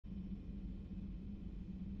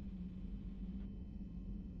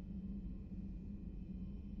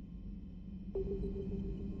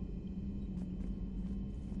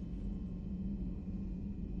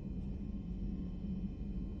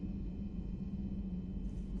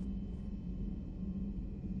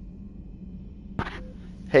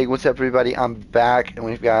Hey, what's up, everybody? I'm back, and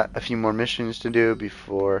we've got a few more missions to do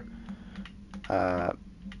before uh,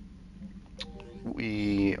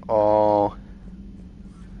 we all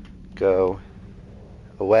go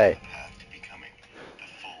away.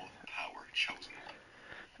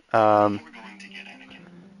 Um,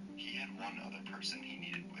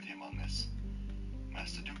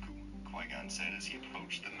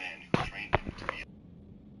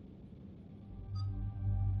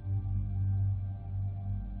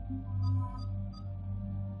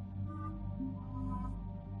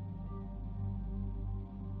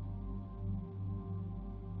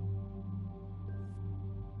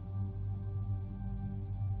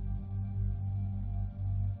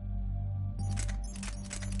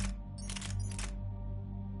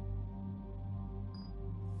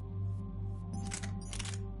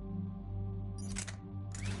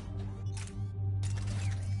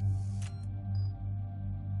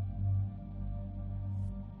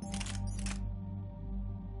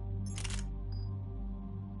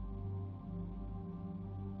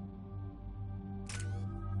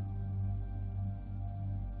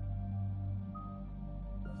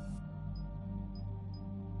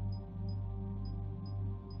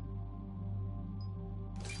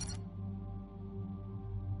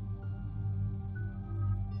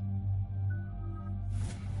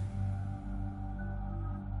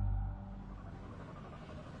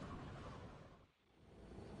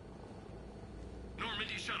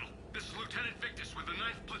 Shuttle. This is Lieutenant Victus with the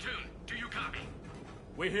 9th Platoon. Do you copy?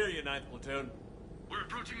 We hear you, 9th Platoon. We're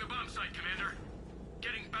approaching the bomb site, Commander.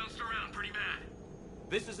 Getting bounced around pretty bad.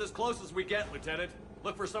 This is as close as we get, Lieutenant.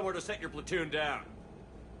 Look for somewhere to set your platoon down.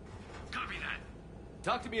 Copy that.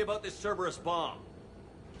 Talk to me about this Cerberus bomb.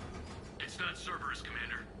 It's not Cerberus,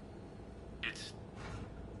 Commander. It's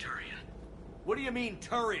Turian. What do you mean,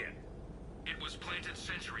 Turian? It was planted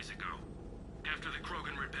centuries ago, after the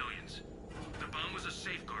Krogan rebellions. The bomb was a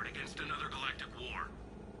safeguard against another galactic war.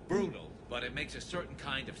 Brutal, but it makes a certain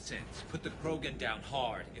kind of sense. Put the Krogan down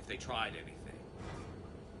hard if they tried anything.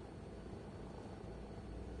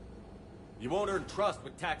 You won't earn trust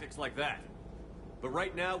with tactics like that. But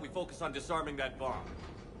right now, we focus on disarming that bomb.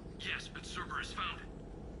 Yes, but Cerberus found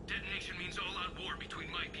it. Detonation means all-out war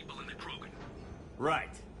between my people and the Krogan.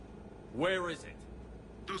 Right. Where is it?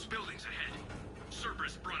 Those buildings ahead.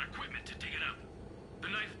 Cerberus brought equipment to dig it up. The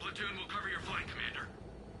 9th Platoon will cover your flank, Commander.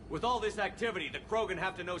 With all this activity, the Krogan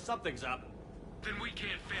have to know something's up. Then we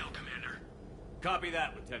can't fail, Commander. Copy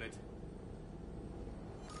that, Lieutenant.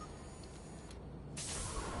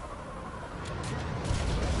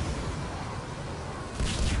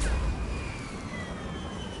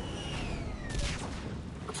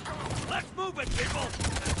 Let's move it, people!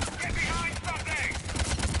 Get behind something!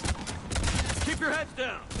 Keep your heads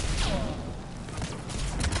down!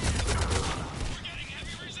 We're getting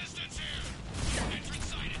heavy resistance here! Entrance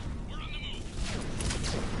sighted. We're on the move.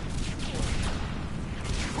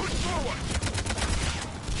 Push forward!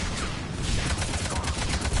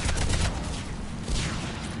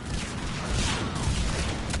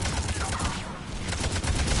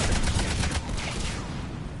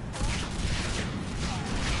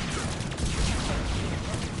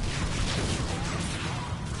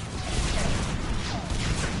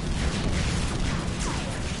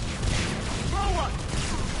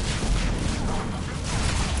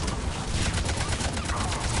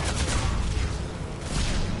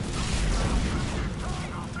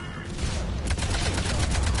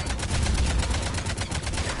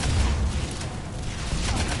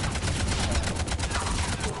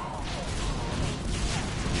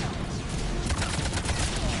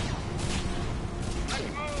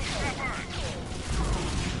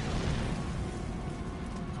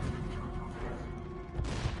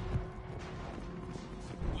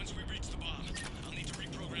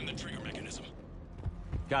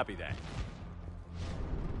 Copy that.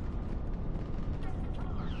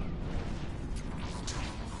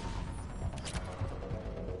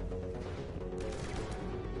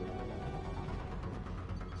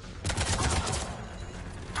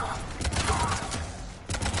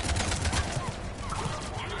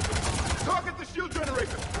 Target the shield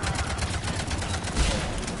generator!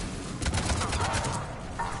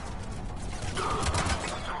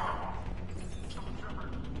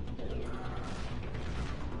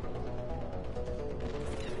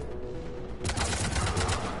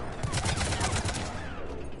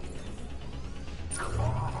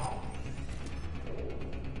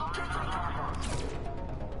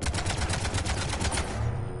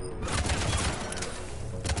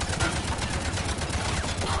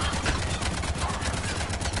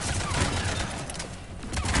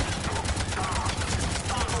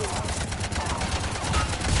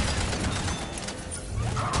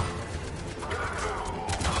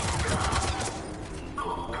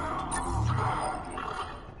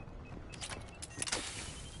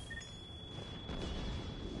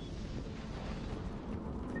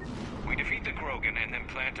 Krogan and then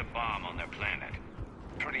plant a bomb on their planet.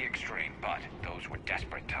 Pretty extreme, but those were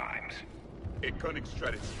desperate times. A cunning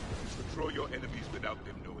strategy. Control your enemies without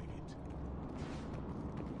them knowing it.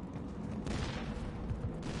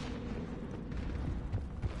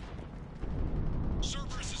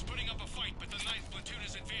 Cerberus is putting up a fight, but the 9th platoon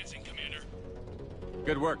is advancing, Commander.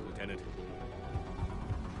 Good work, Lieutenant.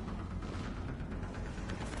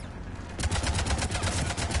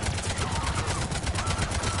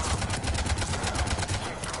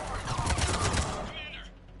 Commander,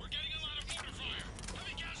 we're getting a lot of mortar fire.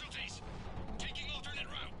 Heavy casualties. Taking alternate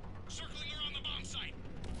route. Circling around the bomb site.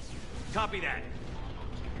 Copy that.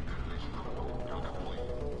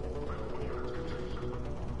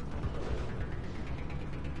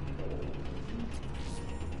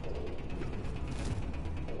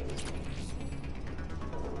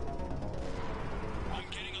 I'm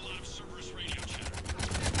getting a lot of Cerberus radio chatter.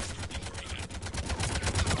 Instructing for event.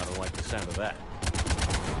 I don't like the sound of that.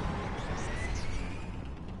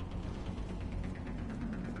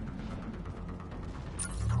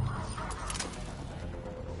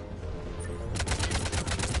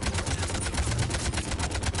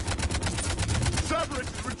 Cerberus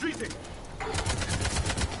is retreating!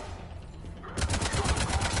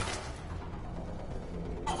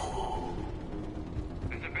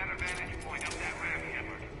 There's a better vantage point up that ramp,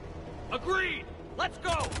 Shepard. Agreed! Let's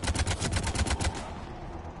go!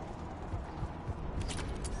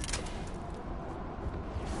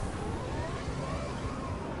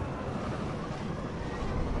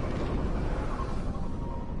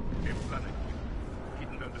 A planet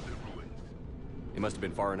hidden under the ruins. It must have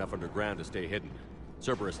been far enough underground to stay hidden.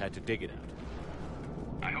 Cerberus had to dig it out.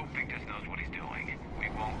 I hope Victus knows what he's doing. We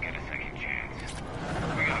won't get a second chance.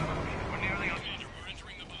 We gotta move. We're nearly on. Commander, we're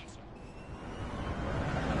entering the bomb site.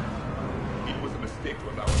 It was a mistake to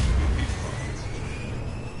allow us to get this far.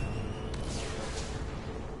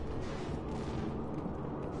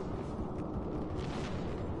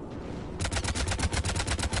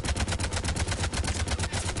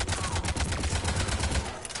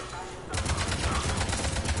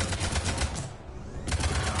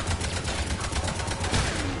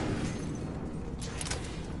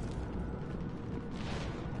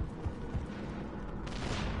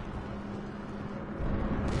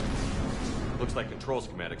 Looks like control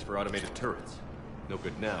schematics for automated turrets. No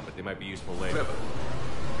good now, but they might be useful later. Clever.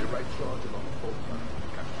 The right charge along the fault line to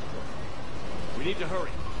capture control. We need to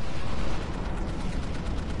hurry.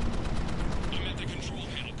 I'm at the control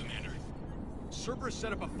panel, Commander. Cerberus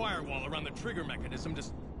set up a firewall around the trigger mechanism to...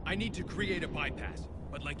 I need to create a bypass.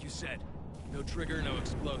 But like you said, no trigger, no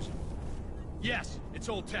explosion. Yes, it's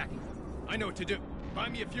old tech. I know what to do. Buy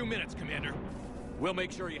me a few minutes, Commander. We'll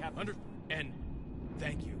make sure you have... And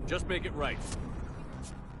thank you. Just make it right.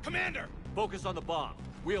 Commander! Focus on the bomb.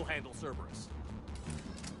 We'll handle Cerberus.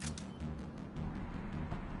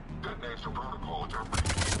 Detonation protocol interpreted.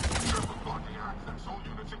 Careful blocking access. All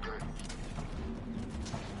units engaged.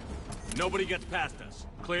 Nobody gets past us.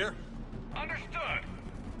 Clear? Understood!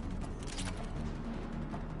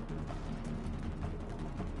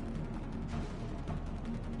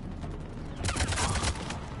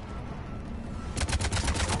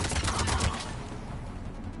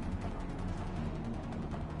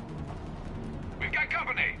 We've got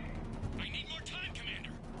company! I need more time, Commander.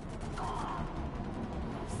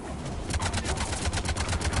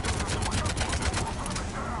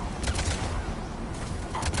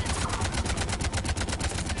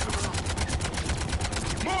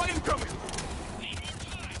 More incoming! Need more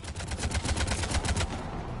time!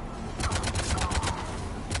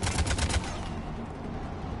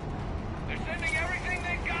 They're sending everything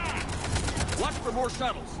they've got! Watch for more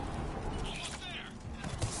shuttles. Almost there!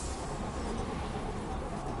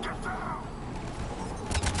 Get down!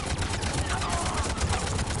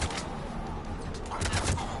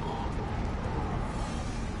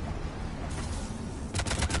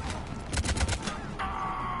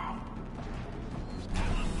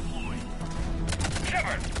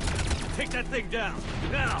 Shepard! Take that thing down.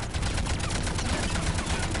 Now!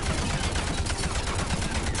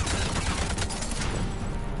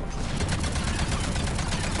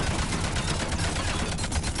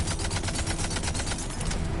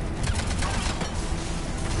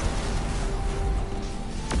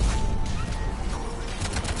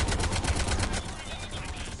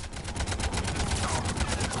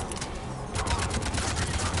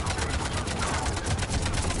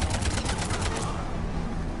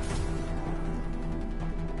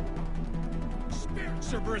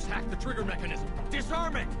 Cerberus hacked the trigger mechanism.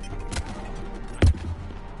 Disarm it!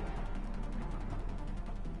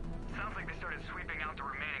 Sounds like they started sweeping out the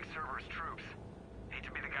remaining Cerberus troops. Hate to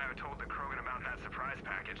to be the guy who told the Krogan about that surprise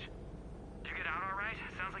package. Did you get out all right?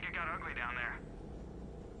 Sounds like it got ugly down there.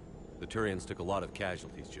 The Turians took a lot of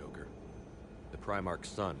casualties, Joker. The Primarch's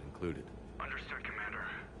son included. Understood, Commander.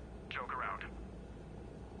 Joker out.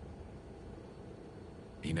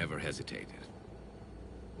 He never hesitated.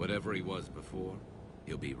 Whatever he was before,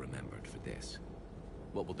 he'll be remembered for this.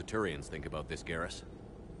 What will the Turians think about this, Garrus?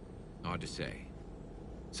 Hard to say.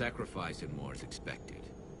 Sacrifice in war is expected.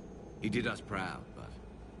 He did us proud, but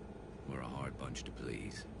we're a hard bunch to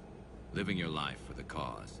please. Living your life for the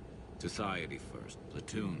cause. Society first,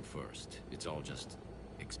 platoon first. It's all just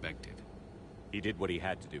expected. He did what he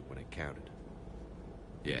had to do when it counted.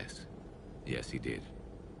 Yes. Yes, he did.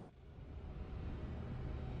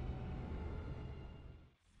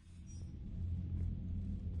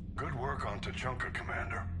 Good work on Tachanka,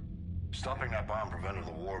 Commander. Stopping that bomb prevented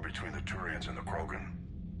the war between the Turians and the Krogan.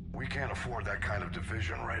 We can't afford that kind of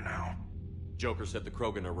division right now. Joker said the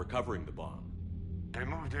Krogan are recovering the bomb. They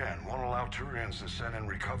moved in, won't allow Turians to send in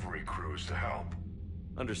recovery crews to help.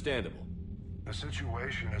 Understandable. The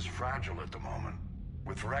situation is fragile at the moment.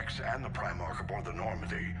 With Rex and the Primarch aboard the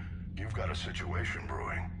Normandy, you've got a situation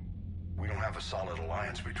brewing. We don't have a solid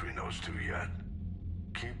alliance between those two yet.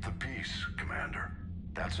 Keep the peace, Commander.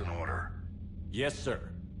 That's an order. Yes, sir.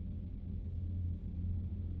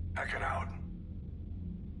 Heck it out.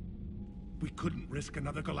 We couldn't risk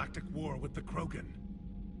another galactic war with the Krogan.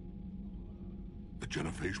 The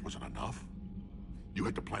genophage wasn't enough? You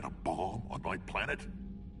had to plant a bomb on my planet?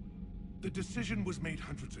 The decision was made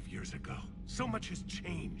hundreds of years ago. So much has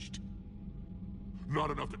changed.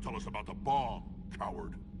 Not enough to tell us about the bomb,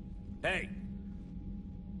 coward. Hey!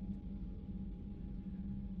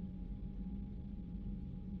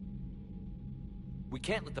 We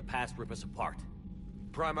can't let the past rip us apart.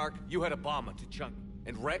 Primarch, you had a bomb on Tachanka.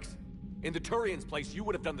 And Rex? In the Turian's place, you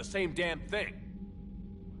would have done the same damn thing.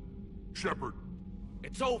 Shepard.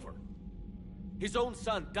 It's over. His own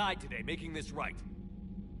son died today, making this right.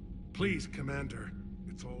 Please, Commander.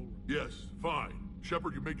 It's all... Yes, fine.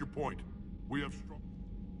 Shepard, you made your point. We have strong...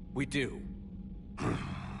 We do.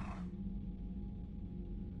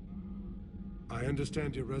 I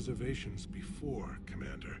understand your reservations before,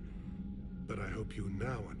 Commander. But I hope you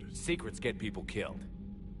now understand. Secrets get people killed.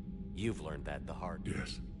 You've learned that the hard way.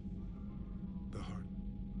 Yes. The hard.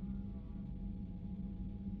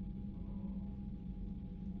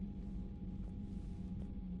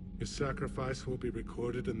 His sacrifice will be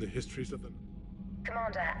recorded in the histories of the...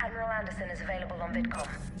 Commander, Admiral Anderson is available on VidCom.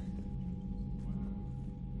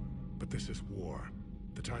 But this is war.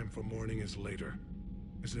 The time for mourning is later.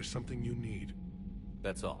 Is there something you need?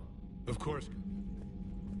 That's all. Of course.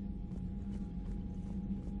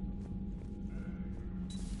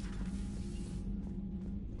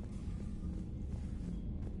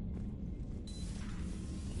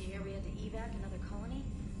 You hear we had to evac another colony?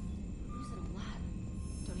 Losing a lot.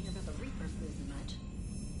 Don't hear about the Reapers losing much.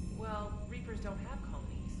 Well, Reapers don't have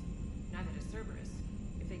colonies. Neither does Cerberus.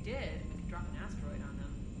 If they did, we could drop an asteroid on them.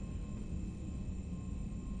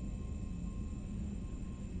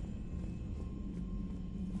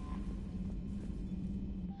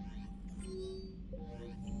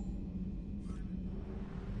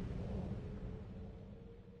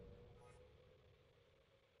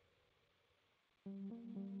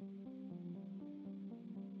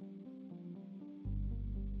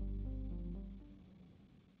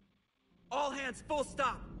 All hands, full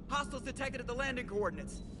stop! Hostiles detected at the landing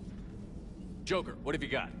coordinates. Joker, what have you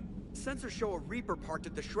got? Sensors show a Reaper parked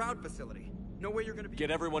at the Shroud facility. Know where you're gonna be? Get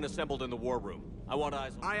everyone assembled in the war room. I want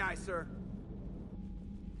eyes on... Aye, aye, sir.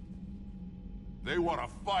 They want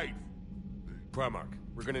to fight! Primarch,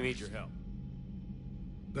 we're gonna need your help.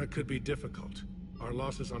 That could be difficult. Our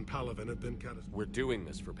losses on Palaven have been catastrophic. We're doing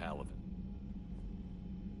this for Palaven.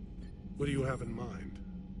 What do you have in mind?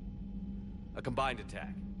 A combined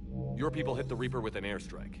attack. Your people hit the Reaper with an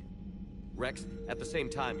airstrike. Rex, at the same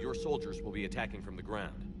time, your soldiers will be attacking from the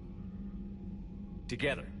ground.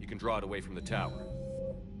 Together, you can draw it away from the tower.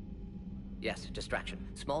 Yes, distraction.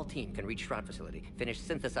 Small team can reach Shroud facility. Finish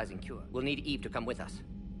synthesizing cure. We'll need Eve to come with us.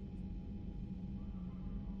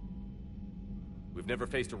 We've never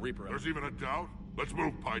faced a Reaper. There's even a doubt? Let's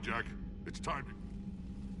move, Pyjack. It's time to...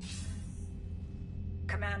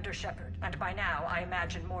 Commander Shepard, and by now I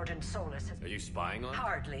imagine Mordin Solus has... Are you spying on?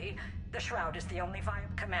 Hardly. The Shroud is the only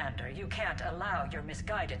viable... Commander, you can't allow your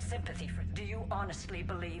misguided sympathy for... Do you honestly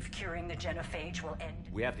believe curing the genophage will end?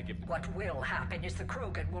 We have to give... What will happen is the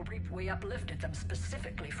Krogan will reap... We uplifted them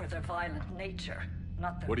specifically for their violent nature,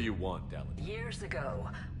 not the... What do you want, Dallas? Years ago,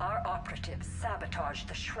 our operatives sabotaged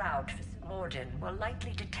the Shroud facility. Morden will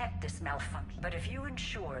likely detect this malfunction, but if you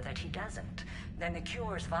ensure that he doesn't, then the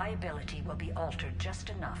cure's viability will be altered just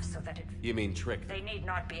enough so that it... You mean trick? They need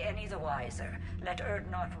not be any the wiser. Let Erd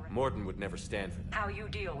not... Morden would never stand for that. How you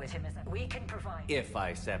deal with him is that we can provide... If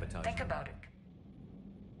I sabotage Think him. about it.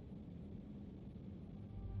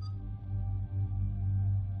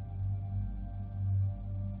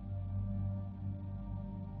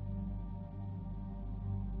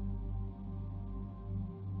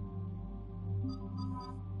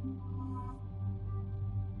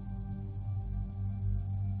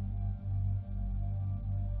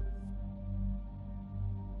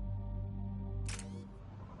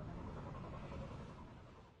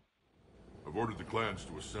 I've ordered the clans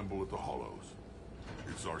to assemble at the Hollows.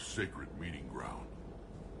 It's our sacred meeting ground.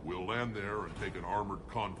 We'll land there and take an armored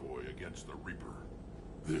convoy against the Reaper.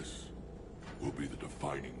 This will be the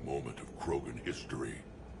defining moment of Krogan history.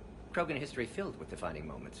 Krogan history filled with defining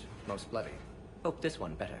moments. Most bloody. Hope this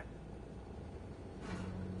one better.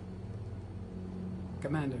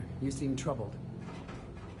 Commander, you seem troubled.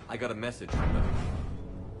 I got a message from them.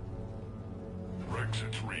 Rex,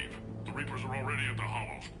 it's Reeve. The Reapers are already at the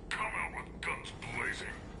Hollows. Come out with guns blazing.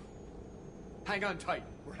 Hang on tight.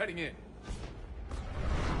 We're heading in.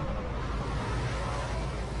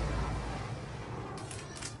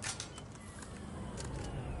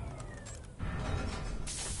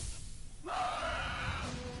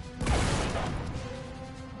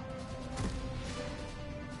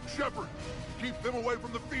 Shepard, keep them away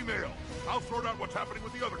from the female. I'll sort out what's happening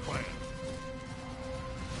with the other clans.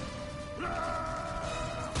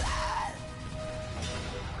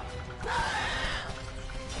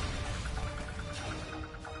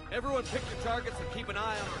 Everyone pick your targets and keep an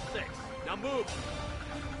eye on our six. Now move!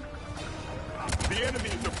 The enemy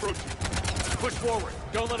is approaching. Push forward.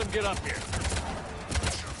 Don't let them get up here.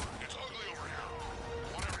 It's ugly over here.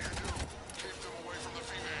 Whatever you do, keep them away from the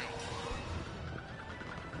female.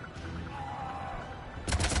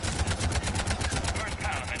 First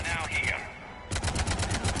paladin now here.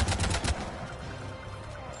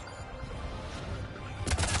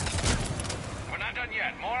 We're not done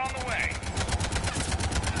yet. More on the way.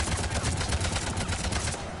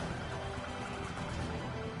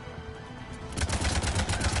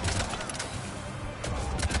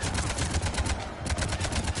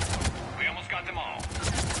 We almost got them all.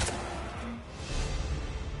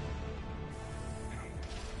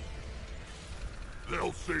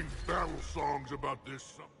 They'll sing battle songs about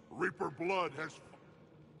this. Reaper blood has...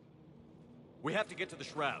 We have to get to the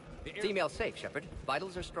shroud. The air... Female safe, Shepard.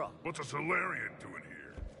 Vitals are strong. What's a Solarian doing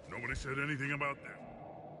here? Nobody said anything about this.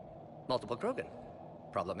 Multiple Krogan.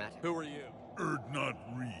 Problematic. Who are you? Erdnot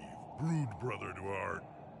Reeve, brood brother to our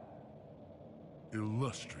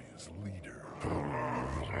illustrious leader.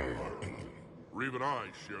 Reeve and I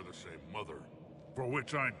share the same mother. For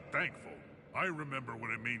which I'm thankful. I remember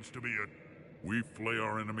what it means to be a... We flay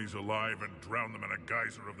our enemies alive and drown them in a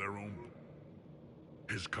geyser of their own.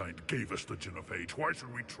 His kind gave us the Genophage. Why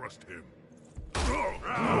should we trust him? Because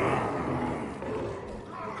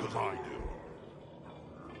I do.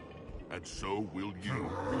 And so will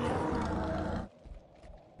you.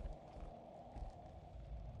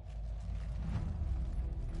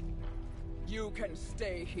 You can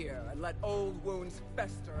stay here and let old wounds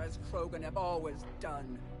fester as Krogan have always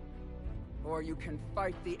done. Or you can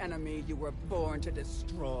fight the enemy you were born to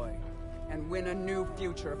destroy, and win a new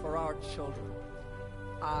future for our children.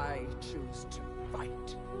 I choose to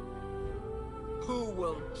fight. Who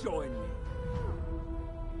will join me?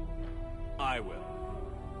 I will.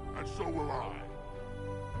 And so will I.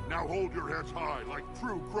 Now hold your heads high like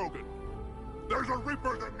true Krogan. There's a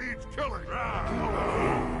Reaper that needs killing!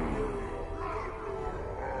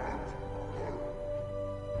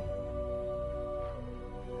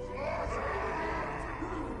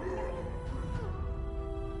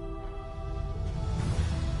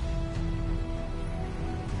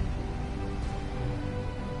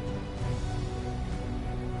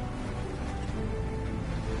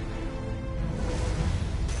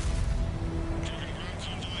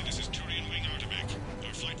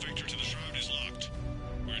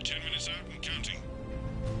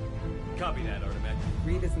 Copy that, Artimac.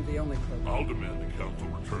 Reed isn't the only Krogan. I'll demand the Council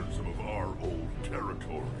return some of our old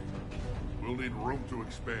territory. We'll need room to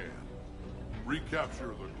expand.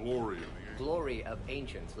 Recapture the glory of the... Glory of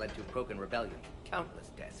Ancients led to Krogan rebellion. Countless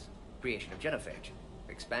deaths. Creation of Genophage.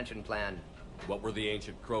 Expansion plan. What were the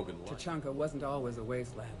ancient Krogan like? Tuchanka wasn't always a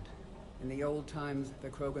wasteland. In the old times, the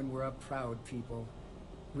Krogan were a proud people.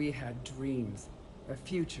 We had dreams. A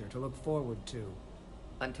future to look forward to.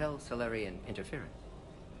 Until Solarian interference.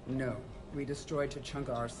 No. We destroyed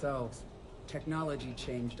Tuchanka ourselves. Technology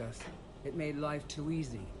changed us. It made life too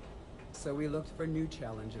easy. So we looked for new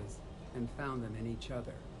challenges, and found them in each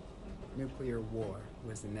other. Nuclear war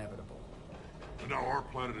was inevitable. And now our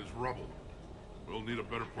planet is rubble. We'll need a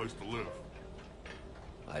better place to live.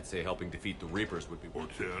 I'd say helping defeat the Reapers would be Or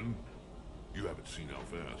 10. You haven't seen how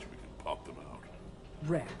fast we can pop them out.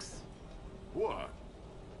 Rex. What?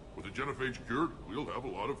 With the genophage cured, we'll have a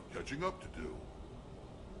lot of catching up to do.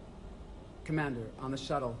 Commander, on the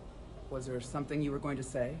shuttle, was there something you were going to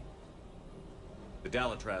say? The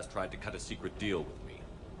Dalatraz tried to cut a secret deal with me.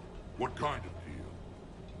 What kind of deal?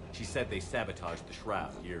 She said they sabotaged the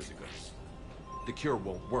Shroud years ago. The cure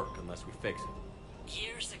won't work unless we fix it.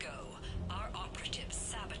 Years ago, our operatives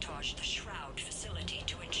sabotaged the Shroud facility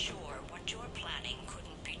to ensure what you're planning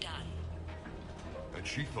couldn't be done. And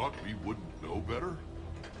she thought we wouldn't know better?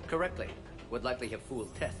 Correctly. Would likely have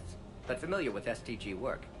fooled tests, but familiar with STG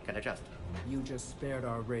work, can adjust. You just spared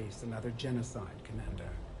our race another genocide, Commander.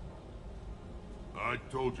 I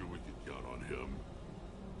told you we could count on him.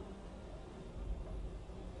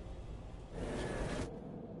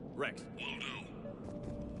 Rex. Will do.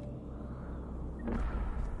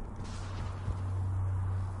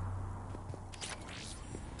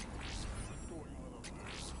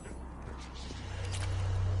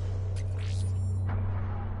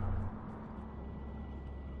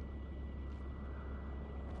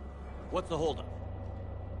 What's the holdup?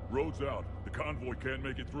 Road's out. The convoy can't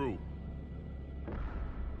make it through.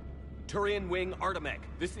 Turian Wing Artemek,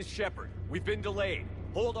 this is Shepard. We've been delayed.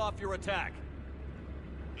 Hold off your attack.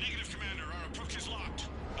 Negative, Commander. Our approach is locked.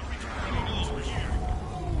 The Reaper already knows we're here.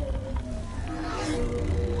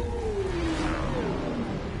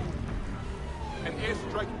 An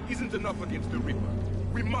airstrike isn't enough against the Reaper.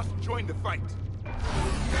 We must join the fight.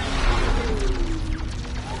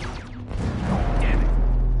 Damn it.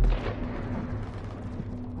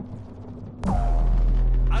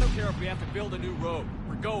 I don't care if we have to build a new road.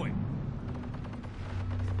 We're going.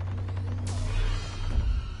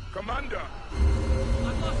 Commander!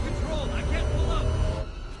 I've lost control. I can't pull up.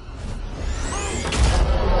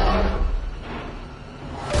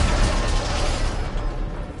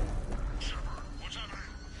 Shepard, what's happening?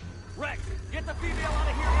 Rex, get the female out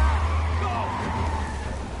of here now. Go!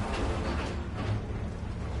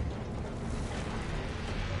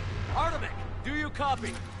 Artemek, do you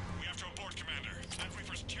copy? We have to abort, Commander. That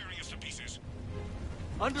Reaper's tearing us to pieces.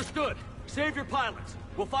 Understood. Save your pilots.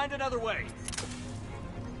 We'll find another way.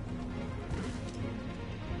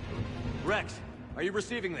 Rex, are you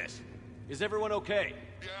receiving this? Is everyone okay?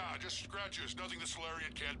 Yeah, just scratches. Nothing the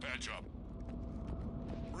Solarian can't patch up.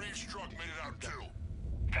 Reeves' truck made it out too.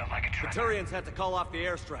 Felt like a The trap. Turians had to call off the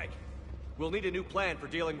airstrike. We'll need a new plan for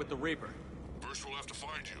dealing with the Reaper. First we'll have to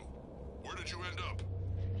find you. Where did you end up?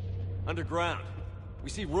 Underground.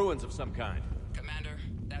 We see ruins of some kind. Commander,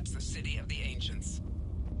 that's the city of the ancients.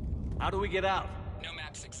 How do we get out? No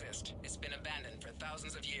maps exist. It's been abandoned for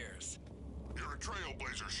thousands of years. You're a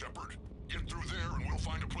trailblazer, Shepard. Get through there and we'll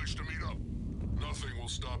find a place to meet up. Nothing will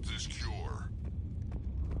stop this cure.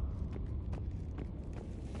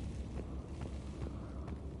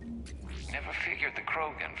 Never figured the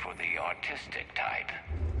Krogan for the artistic type.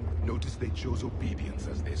 Notice they chose obedience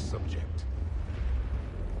as their subject.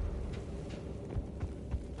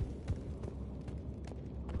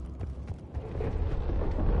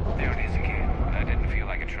 There it is again. That didn't feel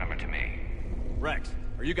like a tremor to me. Rex,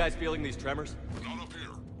 are you guys feeling these tremors? Not up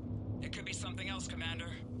here. It could be something else, Commander.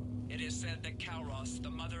 It is said that Kalros, the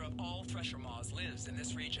mother of all Thresher Maws, lives in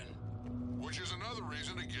this region. Which is another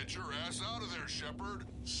reason to get your ass out of there, Shepard.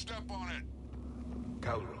 Step on it.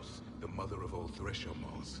 Kalros, the mother of all Thresher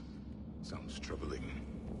Maws. Sounds troubling.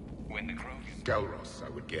 When the Krogan... Kalros, I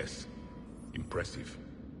would guess. Impressive.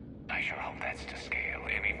 I sure hope that's to scale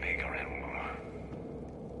any bigger and more.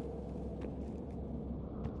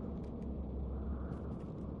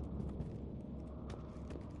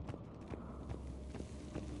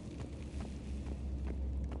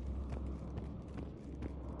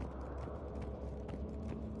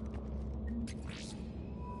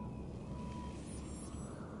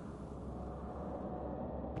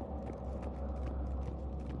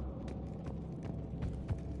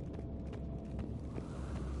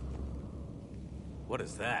 What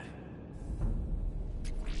is that?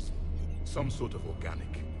 Some sort of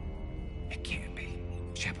organic. It can't be.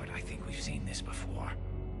 Shepard, I think we've seen this before.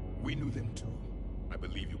 We knew them too. I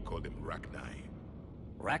believe you called them Rachni.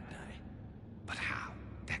 Rachni? But how?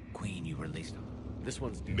 That queen you released them. This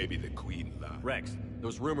one's... Maybe the queen lied. Rex,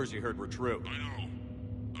 those rumors you heard were true. I know.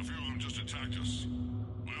 A few of them just attacked us.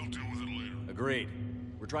 We'll deal with it later. Agreed.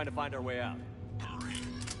 We're trying to find our way out. Hurry.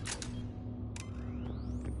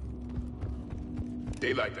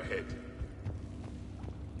 Daylight ahead.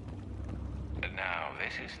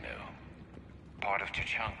 This is new. Part of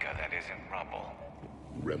Tuchanka that is in rubble.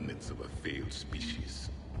 Remnants of a failed species.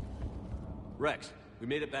 Rex, we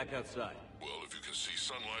made it back outside. Well, if you can see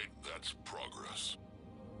sunlight, that's progress.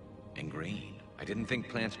 And green. I didn't think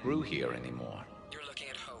plants grew here anymore. You're looking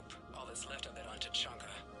at hope, all that's left of it on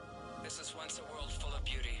Tuchanka. This is once a world full of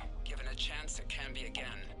beauty. Given a chance, it can be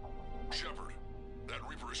again. Shepard, that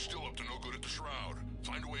Reaper is still up to no good at the Shroud.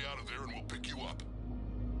 Find a way out of there and we'll pick you up.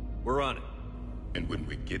 We're on it. And when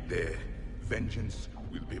we get there, vengeance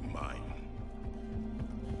will be mine.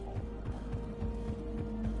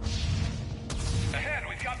 Ahead,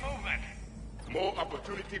 we've got movement. More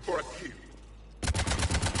opportunity for a kill.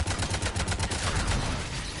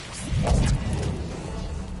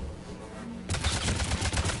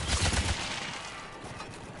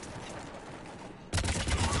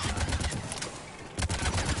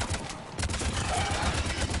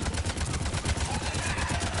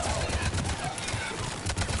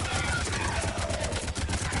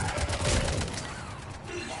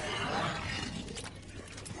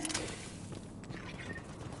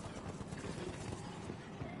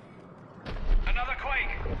 Another quake!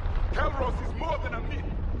 Calros is more than a myth!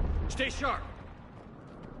 Stay sharp.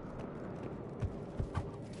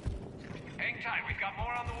 Hang tight, we've got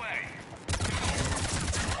more on the way.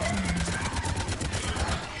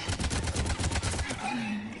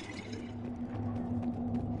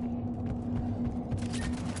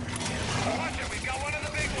 Watch it, we've got one of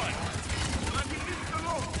the big ones! Let me leave it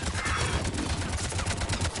alone!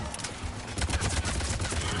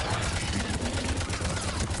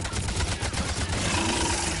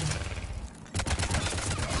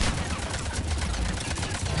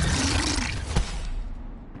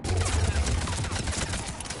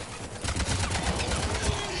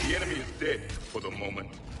 The enemy is dead for the moment.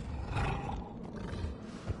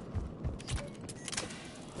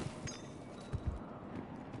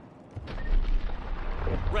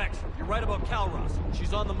 Rex, you're right about Calros.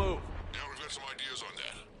 She's on the move. Yeah, we've got some ideas on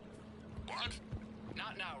that. What?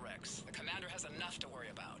 Not now, Rex. The commander has enough to worry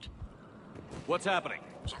about. What's happening?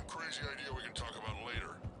 Some crazy idea we can talk about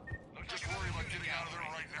later. Just worry about getting out of there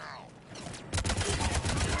right now.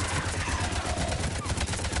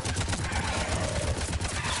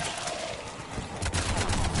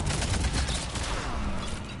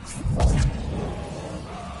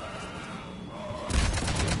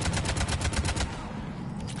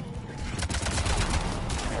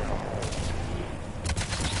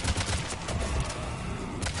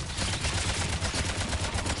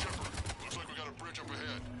 Looks like we got a bridge up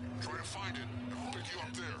ahead. Try to find it, and we'll pick you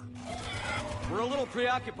up there. We're a little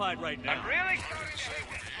preoccupied right now. I'm really I starting didn't to say hate it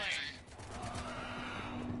would this be place.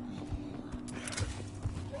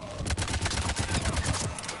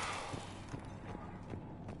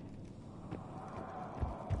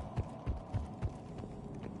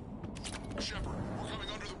 easy. Shepard, we're coming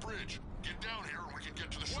under the bridge. Get down here and we can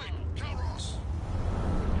get to the ship. Calros!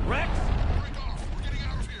 Rex! Break off! We're getting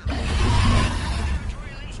out of here!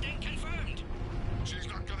 Territorial instinct confirmed. She's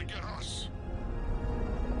not gonna get us.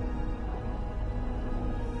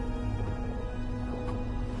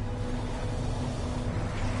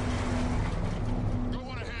 Go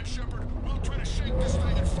on ahead, Shepard. We'll try to shake this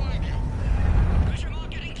thing and find you. Pressure ball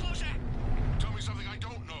getting closer. Tell me something I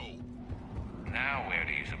don't know. Now where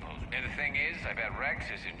do you suppose? And the thing is, I bet Rex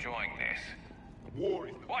is enjoying this. War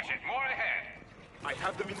is... Watch it, more ahead. I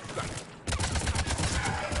have them in sight.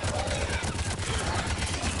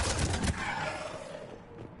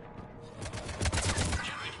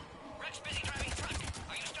 Shepard, Rex busy driving truck.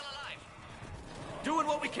 Are you still alive? Doing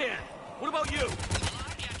what we can. What about you?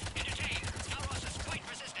 Alive yet? Entertained. Calros is quite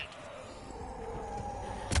resistant.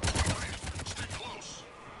 Stay close.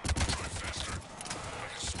 Try faster. I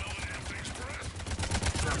can smell the damn thing's breath.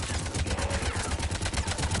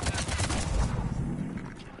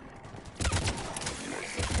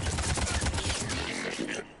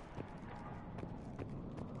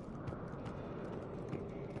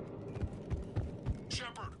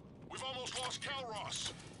 Shepard, we've almost lost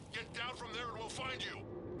Calros. Get down from there and we'll find you.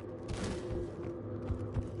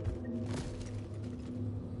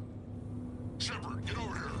 Shepard, get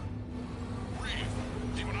over here. Reeve,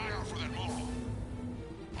 keep an eye out for that mole.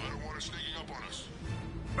 I don't want it sneaking up on us.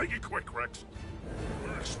 Make it quick, Rex.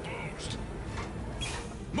 We're exposed.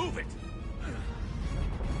 Move it!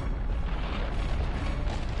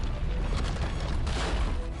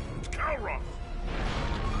 It's Calros!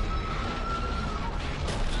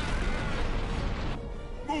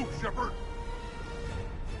 Move, Shepard!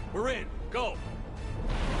 We're in. Go!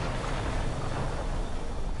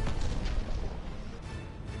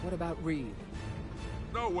 What about Reed?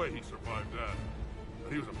 No way he survived that.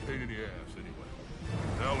 He was a pain in the ass, anyway.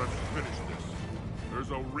 let's finish this. There's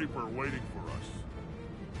a Reaper waiting for us.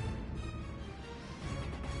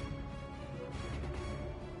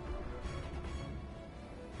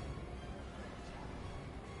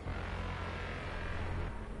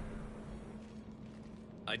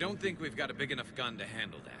 I don't think we've got a big enough gun to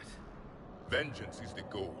handle that. Vengeance is the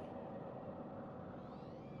goal.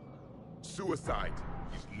 Suicide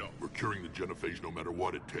is not. We're curing the genophage no matter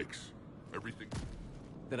what it takes. Everything...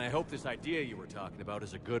 Then I hope this idea you were talking about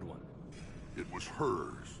is a good one. It was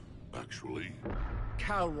hers, actually.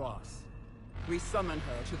 Calros. We summon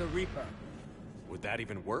her to the Reaper. Would that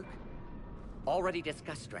even work? Already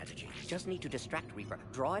discussed strategy. Just need to distract Reaper.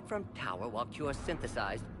 Draw it from tower while Cure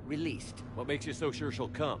synthesized, released. What makes you so sure she'll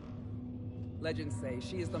come? Legends say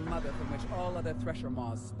she is the mother from which all other Thresher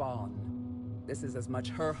Maws spawn. This is as much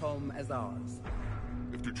her home as ours.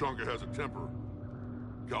 If Tuchanka has a temper,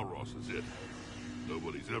 Calros is it.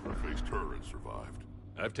 Nobody's ever faced her and survived.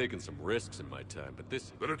 I've taken some risks in my time, but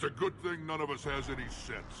this... Then it's a good thing none of us has any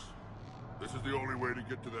sense. This is the only way to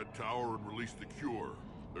get to that tower and release the cure.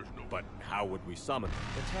 There's no... But how would we summon them?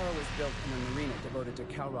 The tower was built in an arena devoted to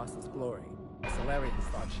Calros' glory. The Solarians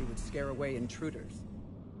thought she would scare away intruders.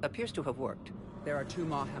 Appears to have worked. There are 2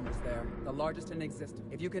 Maw hammers there, the largest in existence.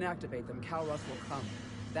 If you can activate them, Calros will come.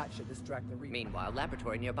 That should distract the Reaper. Meanwhile,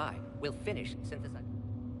 laboratory nearby. We'll finish synthesizing.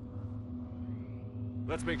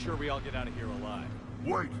 Let's make sure we all get out of here alive.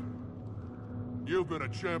 Wait! You've been a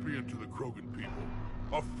champion to the Krogan people,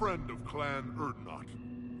 a friend of Clan Erdnot,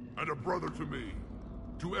 and a brother to me.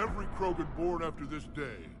 To every Krogan born after this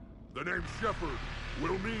day, the name Shepard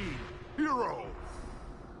will mean hero!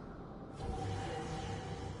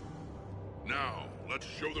 Now, let's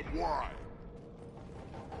show them why.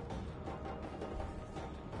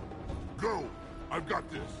 Go! I've got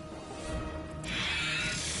this!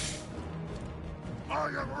 I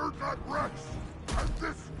am Erdnot Rex, and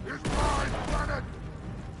this is my planet!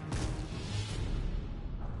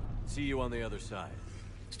 See you on the other side.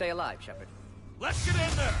 Stay alive, Shepard. Let's get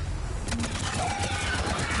in there!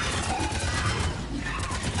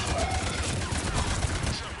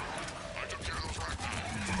 I took care of those right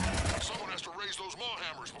now. Someone has to raise those maw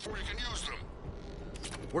hammers before you can use them.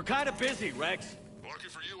 We're kind of busy, Rex. Lucky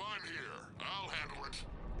for you, I'm here. I'll handle it.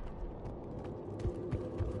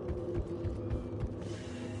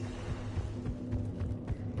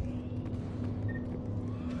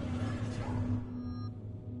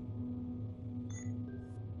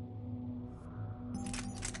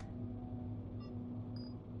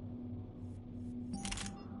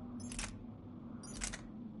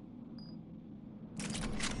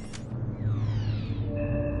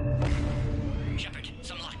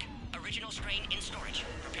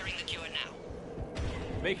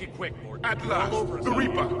 Make it quick, Lord. At last, the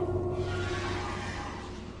Reaper!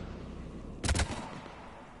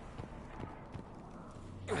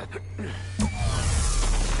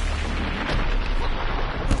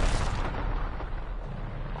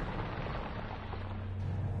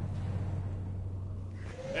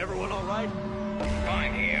 Everyone all right?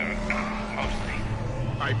 Fine here. Mostly.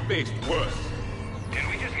 I faced worse. Can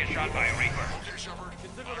we just get shot by a Reaper? Okay, Shepard.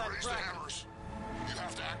 I raised the hammers. You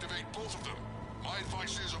have to activate both of them. My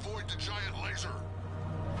advice is avoid the giant laser.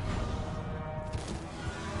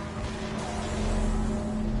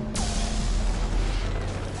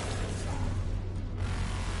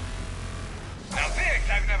 Now this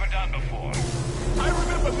I've never done before. I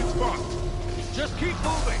remember this spot. Just keep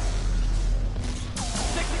moving.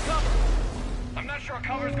 Stick to cover. I'm not sure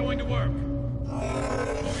cover's going to work.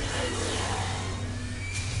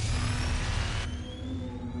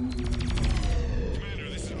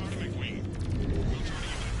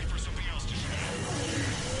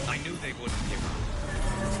 I knew they wouldn't give up.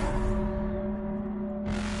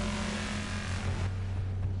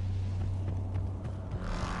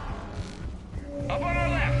 Up on our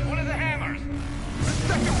left, one of the hammers. The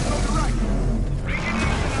second one on the right. Reaching out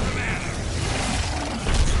with another manner.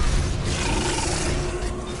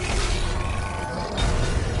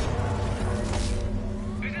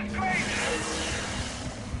 This is crazy.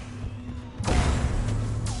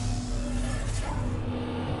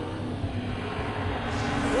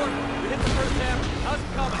 We hit the first hammer. How's it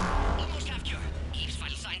coming? Almost have cure. Eve's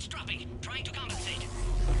vital signs dropping. Trying to compensate.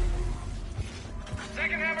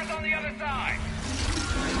 Second hammer's on the other side.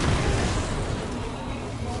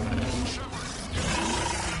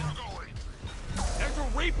 There's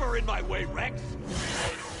a Reaper in my way, Rex.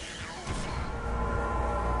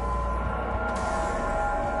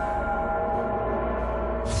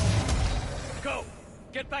 Go.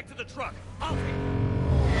 Get back to the truck. I'll take it.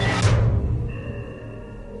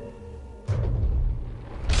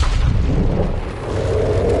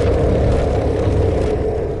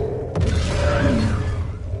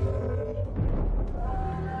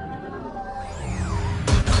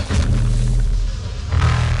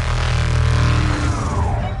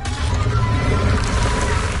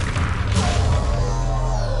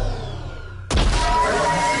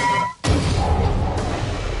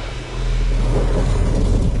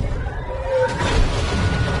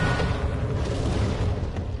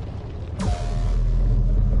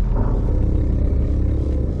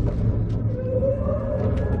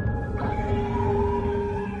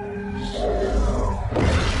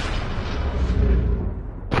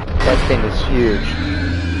 huge.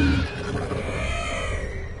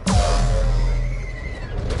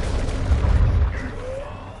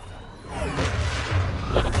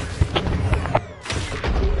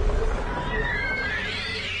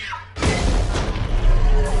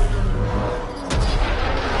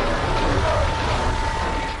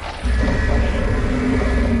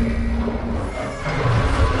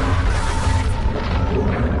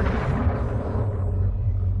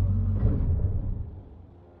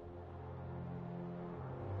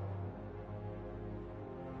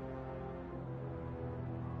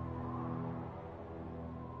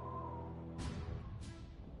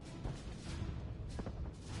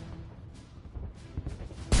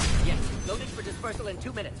 Loaded for dispersal in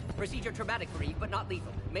 2 minutes. Procedure traumatic for Eve, but not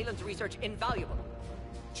lethal. Malin's research invaluable.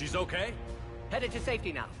 She's okay? Headed to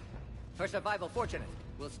safety now. Her survival fortunate.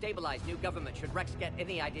 Will stabilize new government should Rex get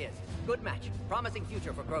any ideas. Good match. Promising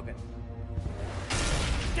future for Krogan.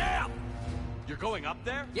 Damn! You're going up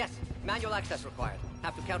there? Yes. Manual access required.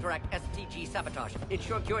 Have to counteract STG sabotage.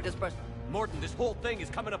 Ensure cure dispersal. Morton, this whole thing is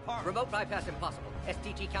coming apart. Remote bypass impossible.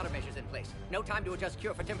 STG countermeasures in place. No time to adjust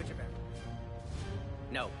cure for temperature variant.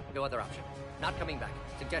 No other option. Not coming back.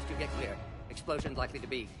 Suggest you get clear. Explosion likely to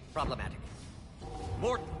be problematic.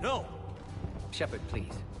 Morton, no! Shepard,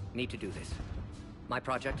 please. Need to do this. My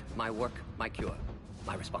project, my work, my cure.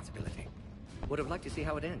 My responsibility. Would have liked to see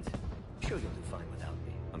how it ends. Sure you'll do fine without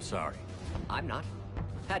me. I'm sorry. I'm not.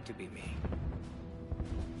 Had to be me.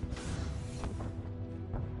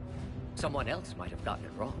 Someone else might have gotten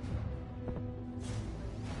it wrong.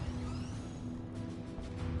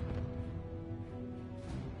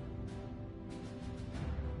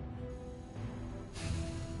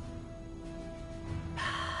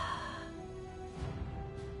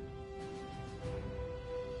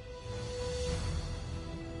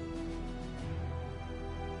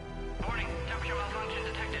 Warning, temperature malfunction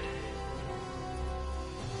detected.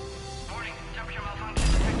 Warning, temperature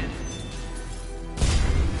malfunction detected.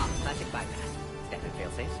 Classic bypass. Standard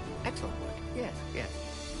failsafes. Excellent work. Yes.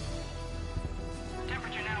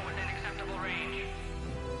 Temperature now within acceptable range.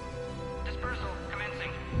 Dispersal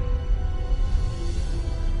commencing.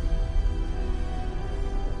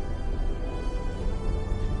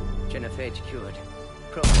 Genophage cured.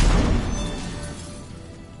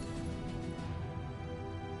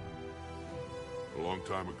 A long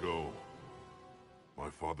time ago, my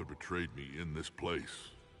father betrayed me in this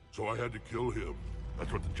place. So I had to kill him.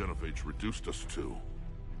 That's what the Genophage reduced us to.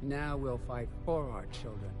 Now we'll fight for our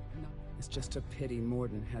children. It's just a pity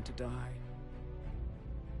Morden had to die.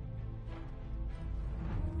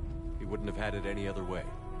 He wouldn't have had it any other way.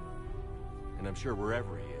 And I'm sure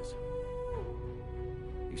wherever he is,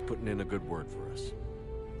 he's putting in a good word for us.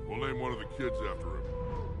 We'll name one of the kids after him.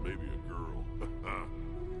 Maybe a girl.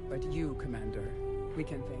 But you, Commander, we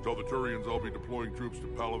can thank... Tell the Turians I'll be deploying troops to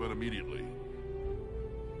Palaven immediately.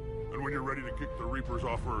 And when you're ready to kick the Reapers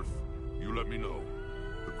off Earth, you let me know.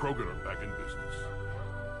 The Krogan are back in business.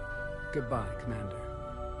 Goodbye, Commander.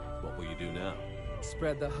 What will you do now?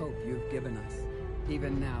 Spread the hope you've given us.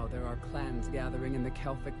 Even now, there are clans gathering in the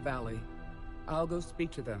Kelphic Valley. I'll go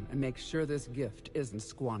speak to them and make sure this gift isn't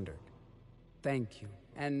squandered. Thank you,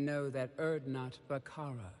 and know that Erdnot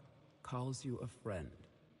Bakara calls you a friend.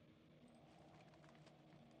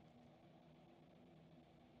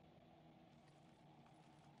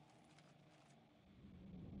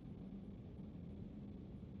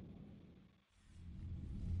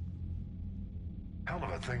 Hell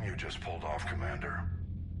of a thing you just pulled off, Commander.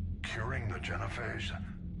 Curing the Genophage?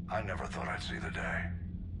 I never thought I'd see the day.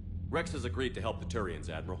 Rex has agreed to help the Turians,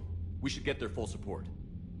 Admiral. We should get their full support.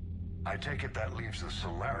 I take it that leaves the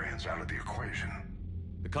Solarians out of the equation.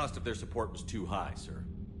 The cost of their support was too high, sir.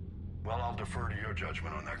 Well, I'll defer to your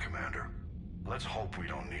judgment on that, Commander. Let's hope we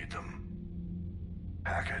don't need them.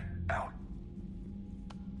 Hackett, out.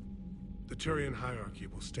 The Turian hierarchy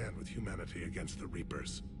will stand with humanity against the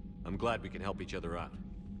Reapers. I'm glad we can help each other out.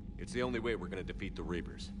 It's the only way we're gonna defeat the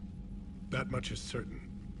Reapers. That much is certain.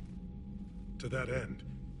 To that end,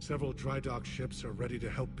 several dry dock ships are ready to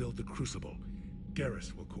help build the Crucible.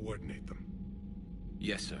 Garrus will coordinate them.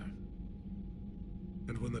 Yes, sir.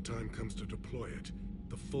 And when the time comes to deploy it,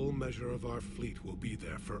 the full measure of our fleet will be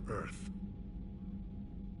there for Earth.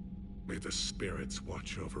 May the spirits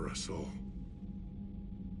watch over us all.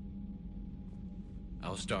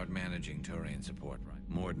 I'll start managing Turian support, right?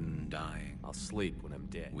 Morden dying. I'll sleep when I'm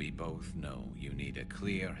dead. We both know you need a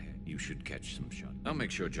clear head. You should catch some shot. I'll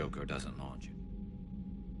make sure Joker doesn't launch it.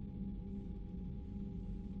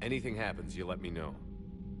 Anything happens, you let me know.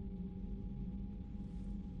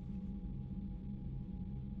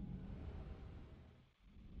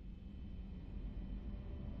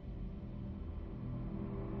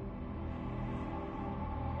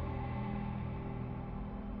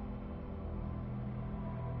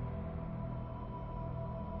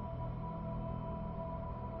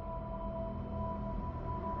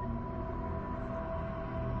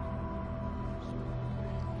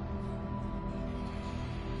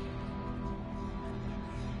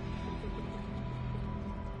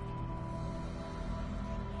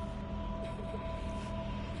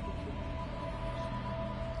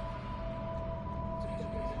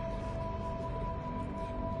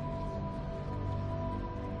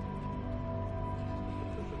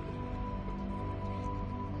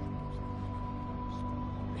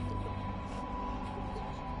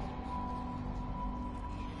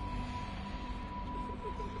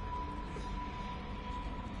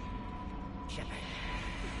 Shepard.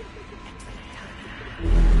 Excellent time.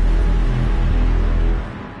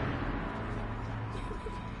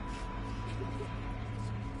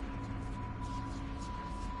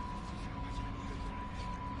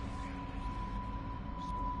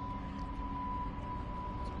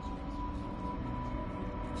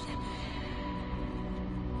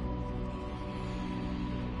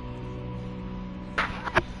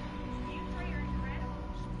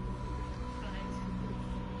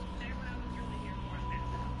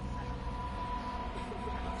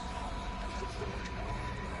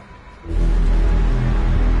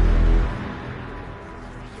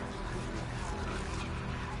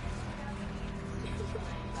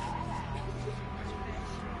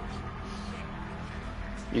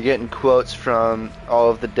 You're getting quotes from all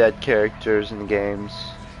of the dead characters in the games.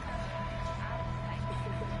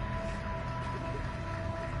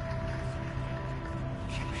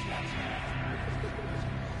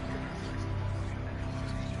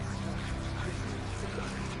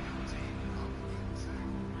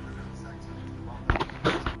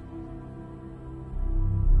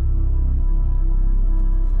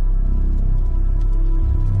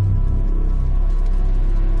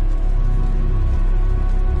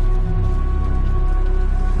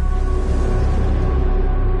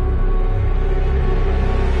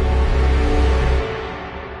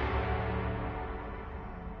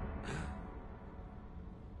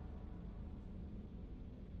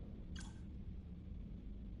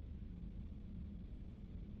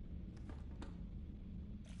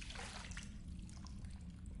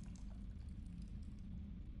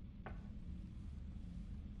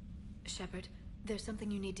 Shepard, there's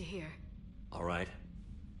something you need to hear. All right.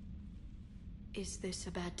 Is this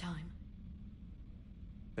a bad time?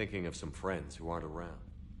 Thinking of some friends who aren't around.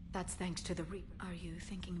 That's thanks to the Reaper. Are you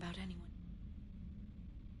thinking about anyone?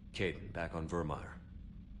 Caden, back on Vermeer.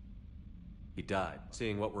 He died.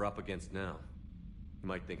 Seeing what we're up against now, you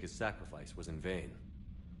might think his sacrifice was in vain.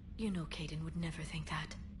 You know Caden would never think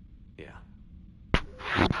that. Yeah.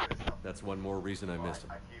 That's one more reason I miss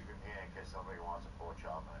him.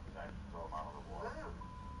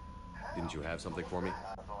 Didn't you have something for me?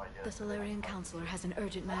 The Solarian Counselor has an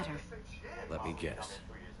urgent matter. Let me guess.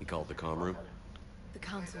 He called the comm room? The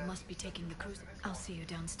Council must be taking the cruise. I'll see you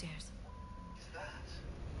downstairs.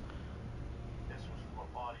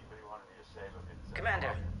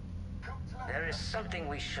 Commander, there is something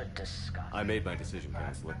we should discuss. I made my decision,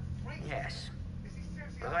 Counselor. Yes.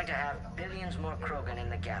 We're going to have billions more Krogan in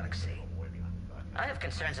the galaxy. I have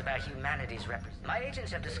concerns about humanity's My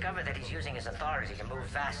agents have discovered that he's using his authority to move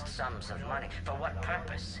vast sums of money. For what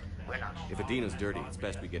purpose? We're not... If Adina's dirty, it's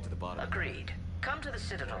best we get to the bottom. Agreed. Come to the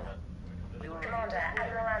Citadel. We will... Commander,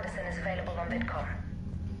 Admiral Anderson is available on Vidcor.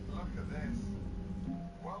 Look at this.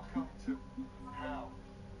 Welcome to hell.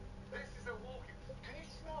 This is a walking... Can you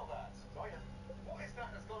smell that? Oh, yeah. What is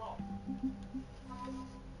that that's gone off?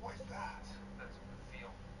 What is that? That's the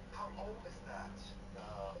feel. How old is that?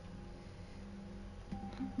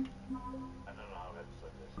 I don't know how to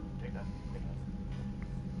explain this. Take that. Take that.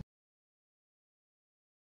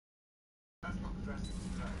 That's not the dressing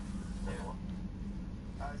today.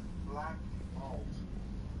 That's black mold.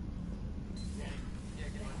 Yeah,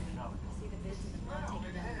 get it out. See the business of not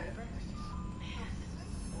taking down the river?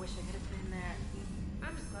 I wish I could have been there.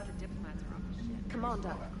 I'm just glad the diplomats are off the ship.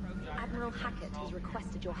 Commander, Admiral Hackett has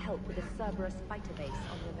requested your help with a Cerberus fighter base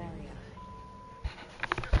on Riveria.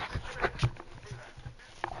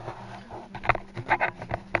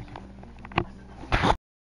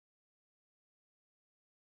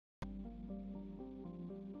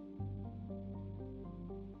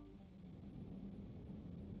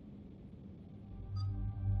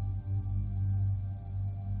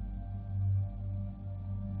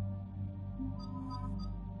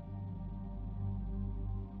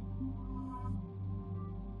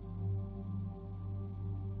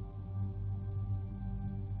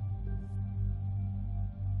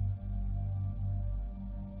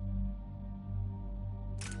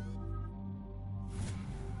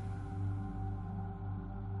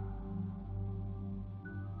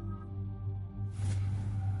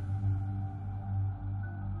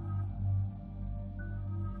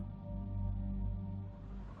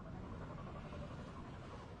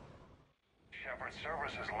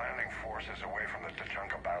 Cerberus is landing forces away from the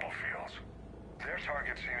Tuchanka battlefields. Their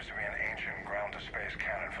target seems to be an ancient ground-to-space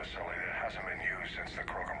cannon facility that hasn't been used since the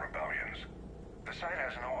Krogan rebellions. The site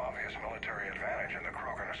has no obvious military advantage, and the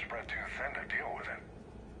Krogan are spread too thin to deal with it.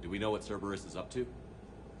 Do we know what Cerberus is up to?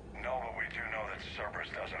 No, but we do know that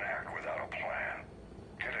Cerberus doesn't act without a plan.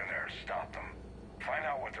 Get in there and stop them. Find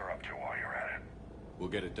out what they're up to while you're at it.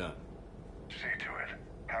 We'll get it done. See to it.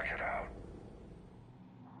 Hack it out.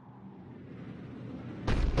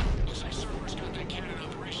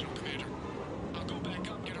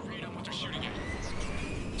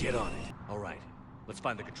 Let's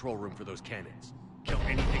find the control room for those cannons. Kill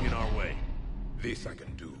anything in our way. This I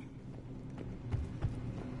can do.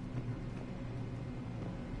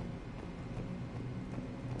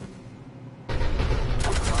 Commander,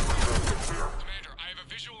 I have a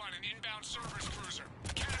visual on an inbound Cerberus cruiser.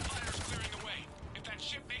 Cannon fire is clearing the way. If that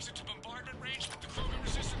ship makes it to bombardment range, the Krogan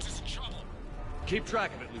resistance is in trouble. Keep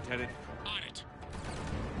track of it, Lieutenant. On it.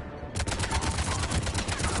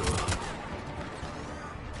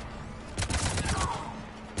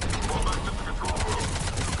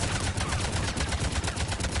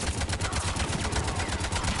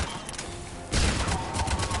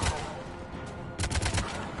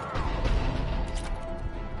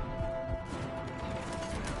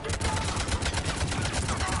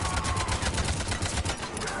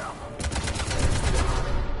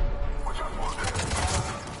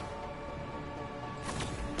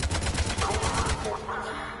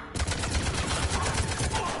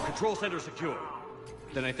 Control center secure.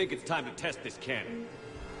 Then I think it's time to test this cannon.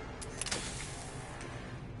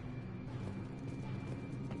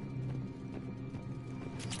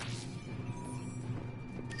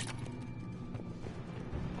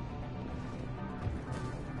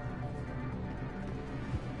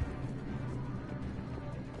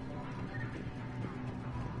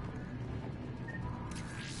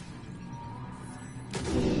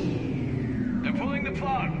 They're pulling the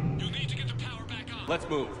plug. You'll need to get the power back on. Let's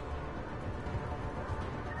move.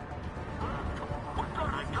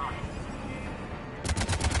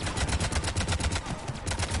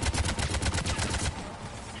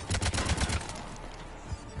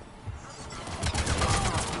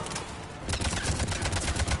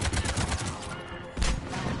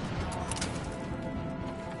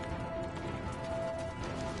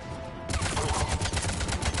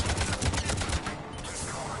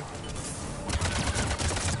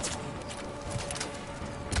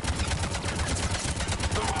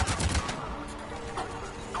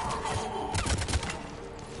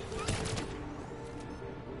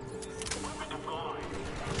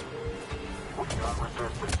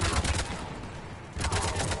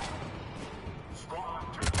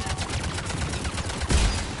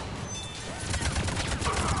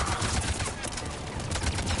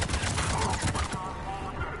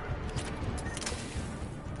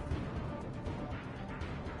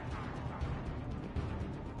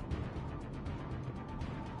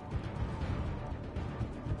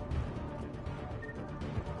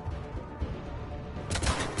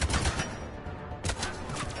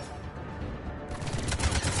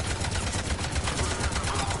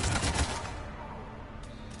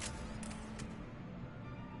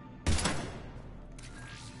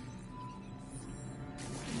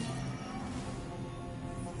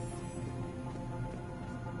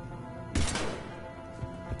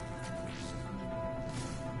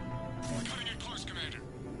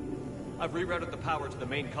 I've rerouted the power to the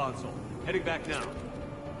main console. Heading back now.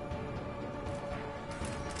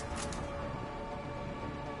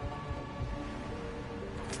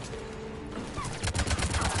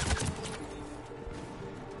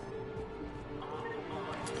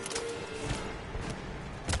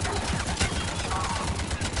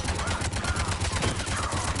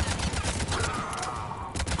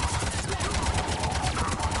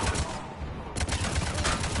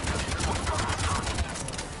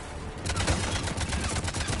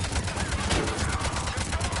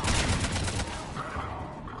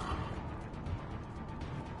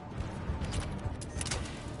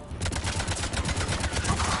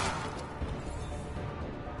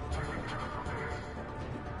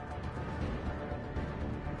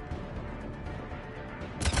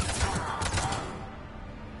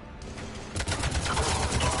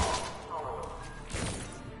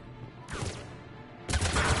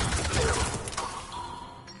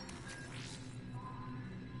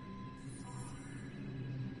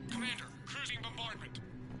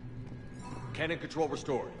 Cannon control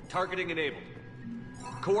restored. Targeting enabled.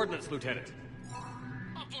 Coordinates, Lieutenant.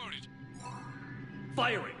 Uploaded.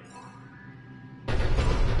 Firing!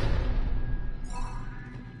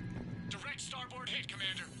 Direct starboard hit,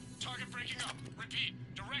 Commander. Target breaking up. Repeat.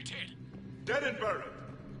 Direct hit. Dead and buried.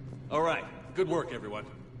 All right. Good work, everyone.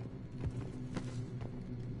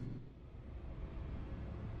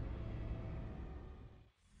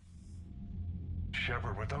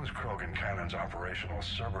 Shepard, with those Krogan cannons operational,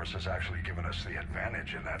 Cerberus has actually given us the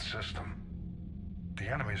advantage in that system. The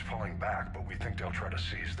enemy's pulling back, but we think they'll try to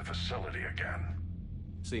seize the facility again.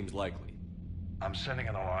 Seems likely. I'm sending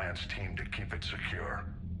an Alliance team to keep it secure.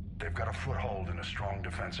 They've got a foothold in a strong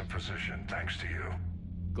defensive position, thanks to you.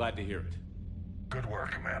 Glad to hear it. Good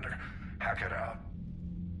work, Commander. Hack it out.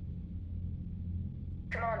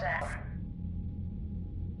 Commander.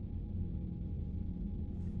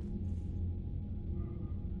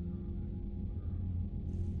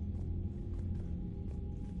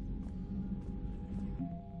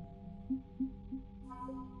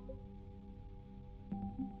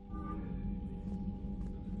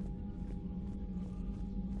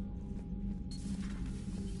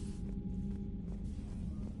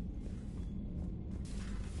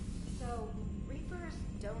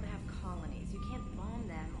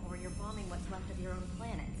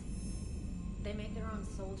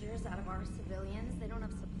 soldiers out of our civilians. They don't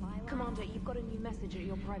have supply lines. Commander, you've got a new message at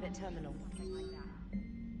your private terminal. I'll let you know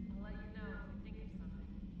if you think of something.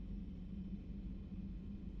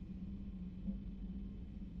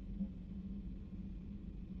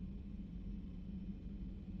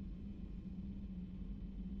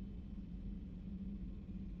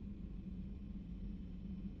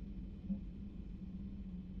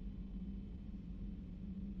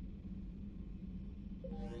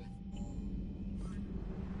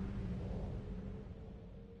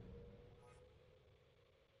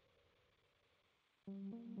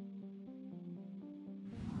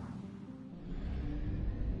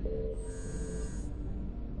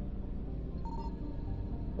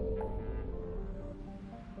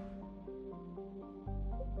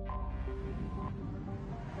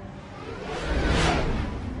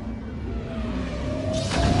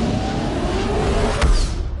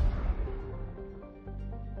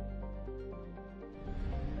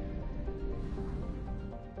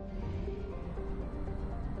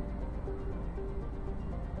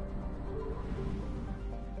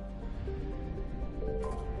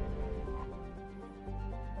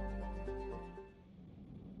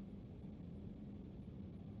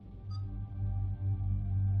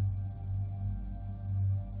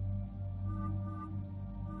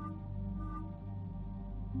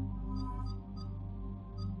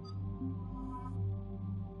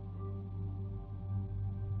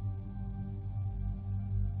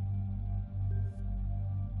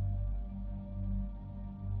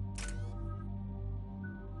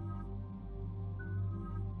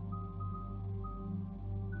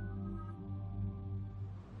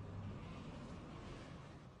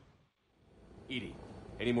 Edie,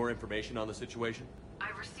 any more information on the situation?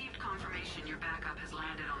 I've received confirmation your backup has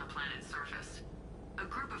landed on the planet's surface. A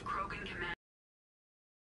group of Krogan command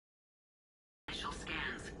initial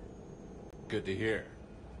scans. Good to hear.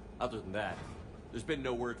 Other than that, there's been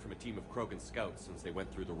no word from a team of Krogan scouts since they went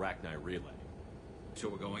through the Rachni relay. So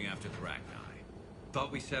we're going after the Rachni.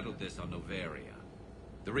 Thought we settled this on Novaria.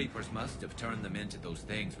 The Reapers must have turned them into those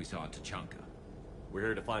things we saw in Tachanka. We're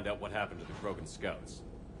here to find out what happened to the Krogan scouts.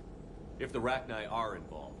 If the Rachni are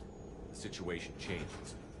involved, the situation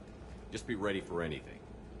changes. Just be ready for anything.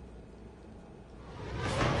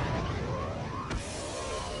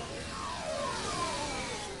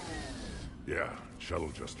 Yeah,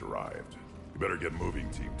 shuttle just arrived. You better get moving,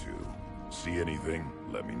 Team 2. See anything,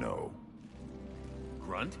 let me know.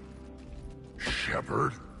 Grunt?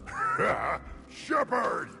 Shepard?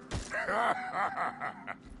 Shepard!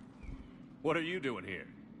 What are you doing here?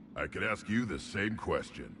 I could ask you the same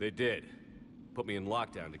question. They did. Put me in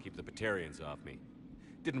lockdown to keep the Batarians off me.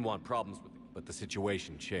 Didn't want problems with it, but the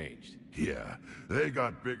situation changed. Yeah, they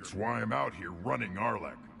got big. That's why I'm out here running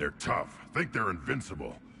Arlek. They're tough, think they're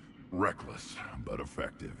invincible. Reckless, but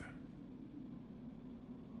effective.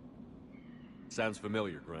 Sounds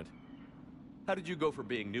familiar, Grunt. How did you go from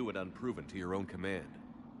being new and unproven to your own command?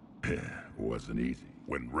 Wasn't easy.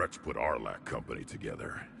 When Rex put Arlak Company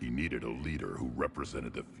together, he needed a leader who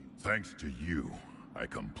represented the... Thanks to you, I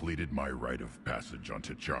completed my rite of passage on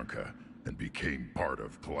Tachanka and became part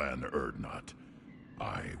of Clan Urdnot.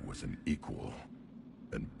 I was an equal.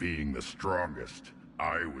 And being the strongest,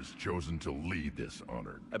 I was chosen to lead this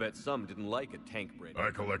honor. I bet some didn't like a tank brain.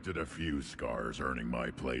 I collected a few scars earning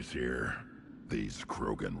my place here. These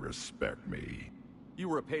Krogan respect me. You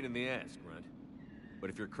were a pain in the ass, Grunt.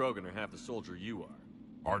 But if you're Krogan or half the soldier you are...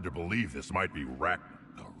 Hard to believe this might be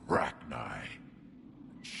the Rachni.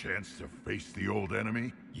 Chance to face the old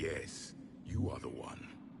enemy? Yes, you are the one.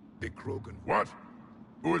 The Krogan. What?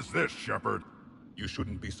 Who is this, Shepard? You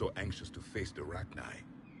shouldn't be so anxious to face the Rachni.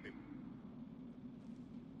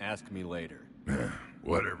 Ask me later.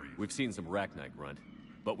 Whatever. We've seen some Rachni, Grunt.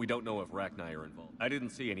 But we don't know if Rachni are involved. I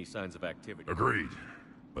didn't see any signs of activity. Agreed.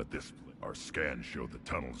 But our scans show the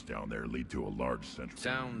tunnels down there lead to a large central...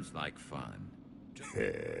 Sounds like fun.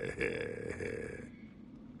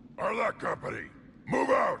 Arlek Company,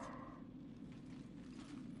 move out!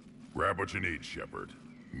 Grab what you need, Shepard.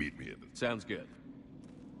 Meet me at the... Sounds good.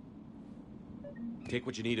 Take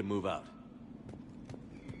what you need and move out.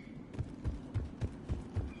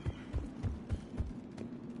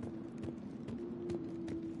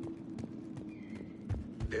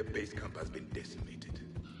 Their base camp has been decimated.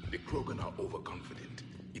 The Krogan are overconfident.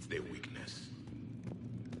 It's their weakness.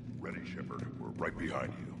 Ready, Shepard. We're right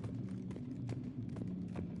behind you.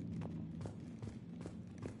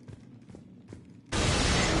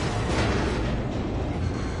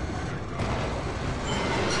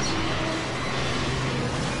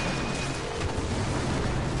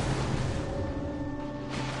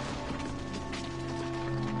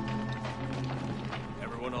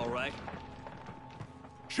 Everyone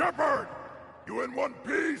Shepard! You in one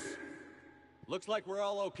piece? Looks like we're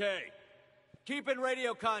all okay. Keep in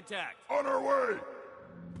radio contact. On our way!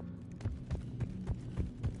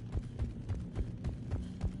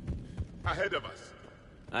 Ahead of us.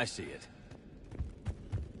 I see it.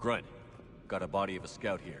 Grunt, got a body of a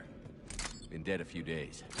scout here. Been dead a few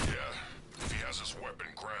days. Yeah, if he has his weapon,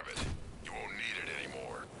 grab it. You won't need it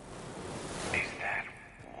anymore. Is that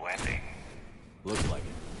webbing? Looks like it.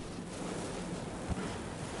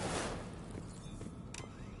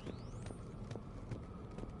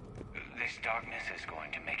 This darkness is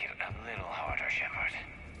going to make it a little harder, Shepard.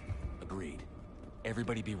 Agreed.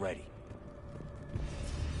 Everybody be ready.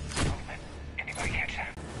 Movement. Anybody catch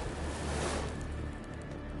that?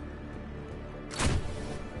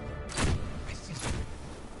 I see something.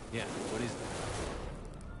 Yeah, what is that?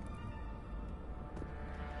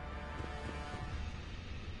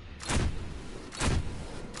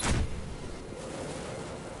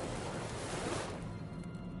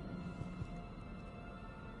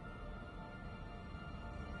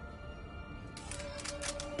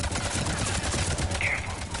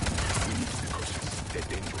 They're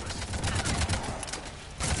dangerous.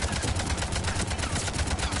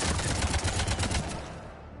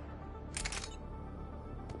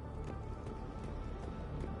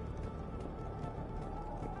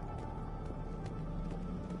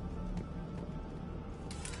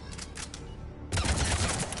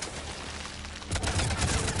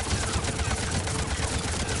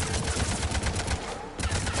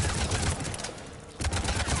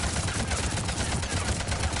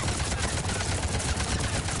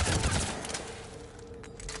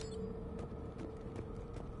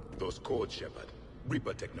 Those codes, Shepard.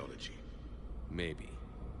 Reaper technology. Maybe.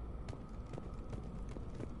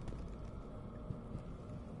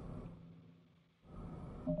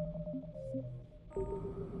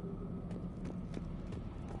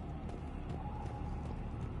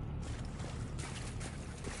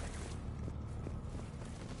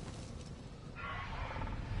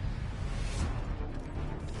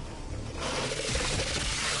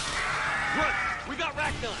 Grunt, we got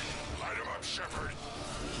Ragnar! Light him up, Shepard.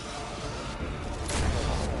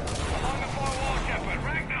 Along the far wall, Shepard.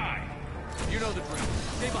 Ragnar! You know the drill.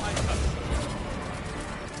 Stay behind cover.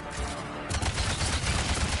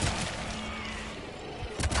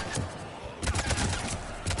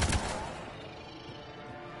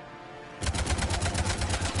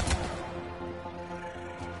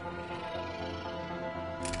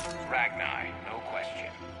 Ragnar, no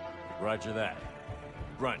question. Roger that.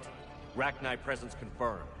 Grunt, Rachni presence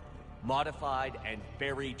confirmed. Modified and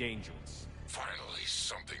very dangerous. Finally,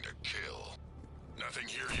 something to kill. Nothing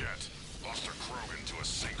here yet. Lost a Krogan to a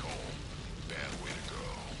sinkhole. Bad way to go.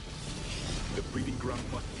 The breeding ground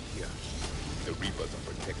must be here. The Reapers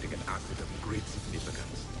are protecting an asset of great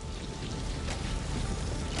significance.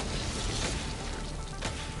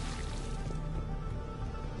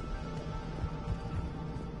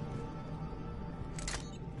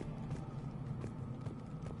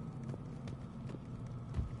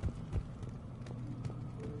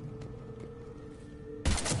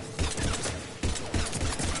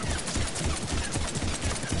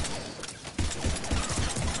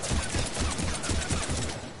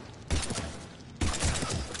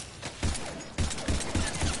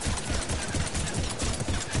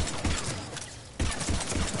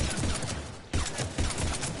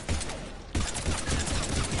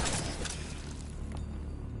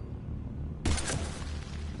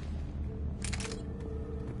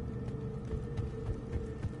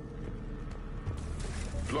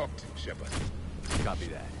 Blocked, Shepard. Copy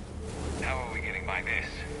that. How are we getting by this?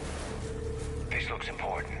 This looks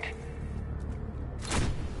important.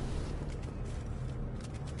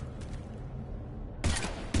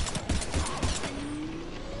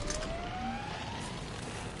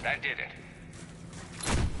 That did it.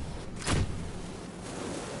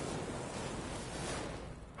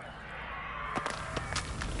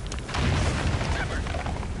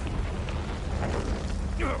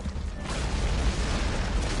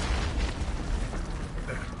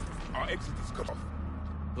 Our exit is cut off.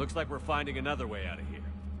 Looks like we're finding another way out of here.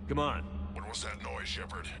 Come on. What was that noise,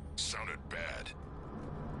 Shepard? Sounded bad.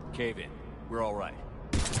 Cave in. We're all right.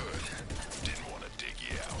 Good. Didn't want to dig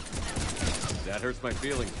you out. That hurts my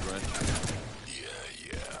feelings, Grunt. Yeah.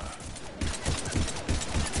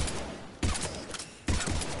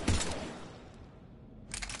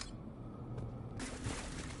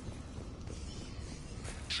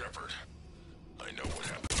 Shepard, I know what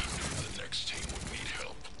happened. I knew the next team would need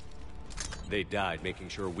help. They died making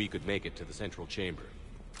sure we could make it to the central chamber.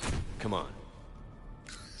 Come on.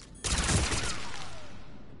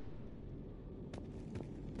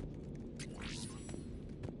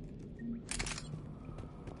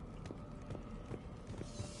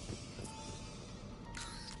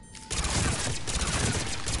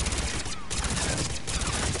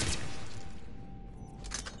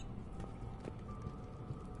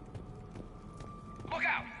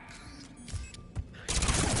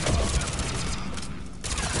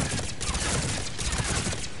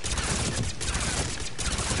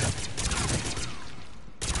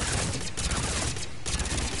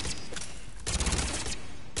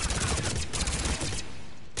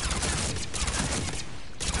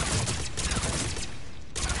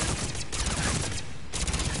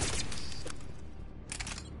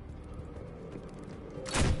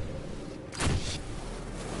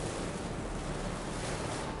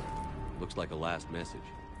 Looks like a last message.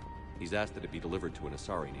 He's asked that it be delivered to an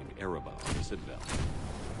Asari named Erebah on the Citadel.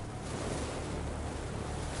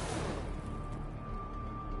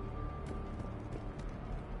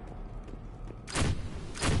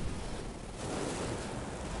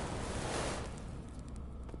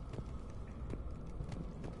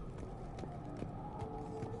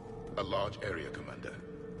 A large area, Commander.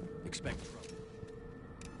 Expect trouble.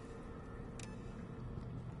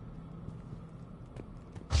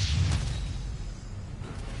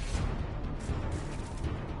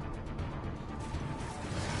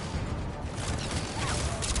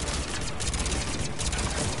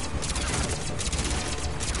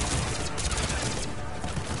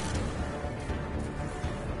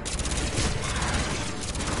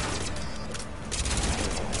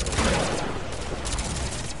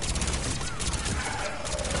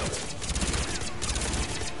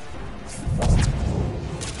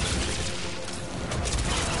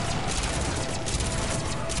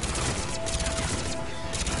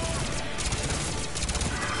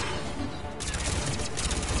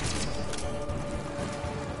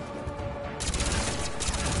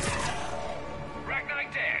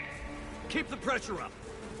 Keep the pressure up.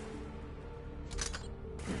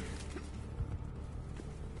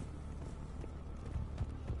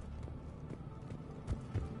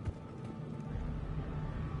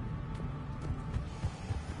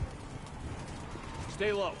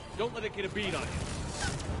 Stay low. Don't let it get a bead on you.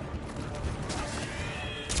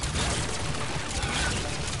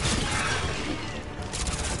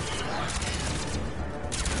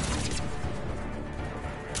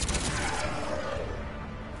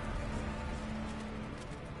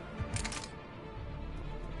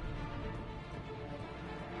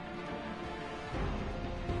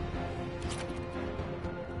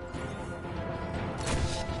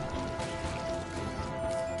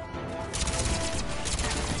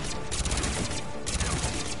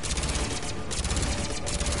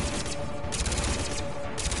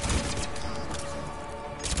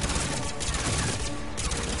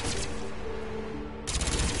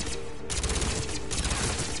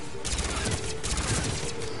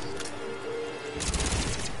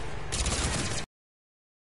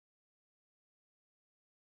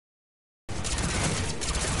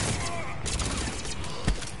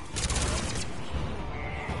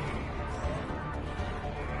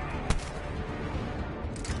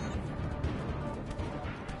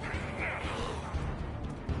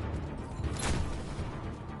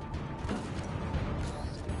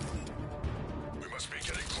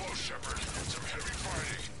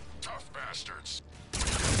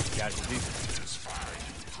 Casualties? It's fine.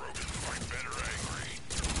 Krogan fight better angry.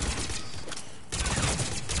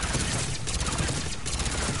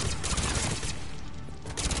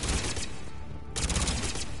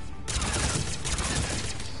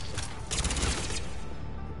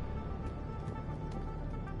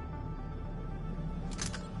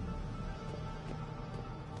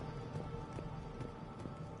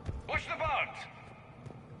 Push the bugs!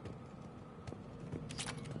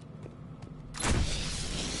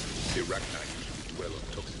 The Arachni usually dwell on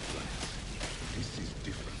toxic plants. This is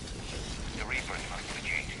different. The Reapers must have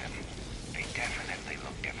changed them. They definitely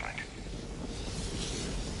look different.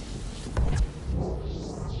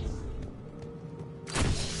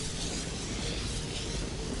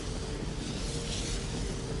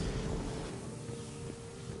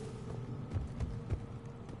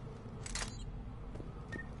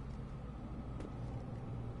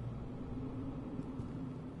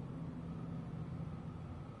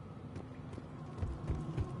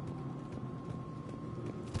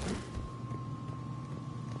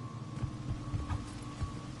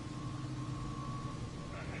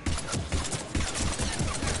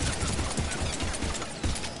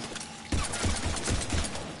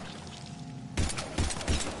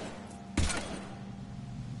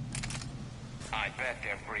 I bet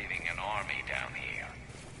they're breeding an army down here.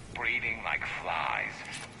 Breeding like flies.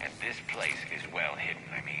 And this place is well hidden.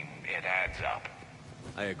 I mean, it adds up.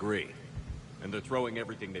 I agree. And they're throwing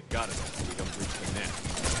everything they've got at us so we don't reach the net.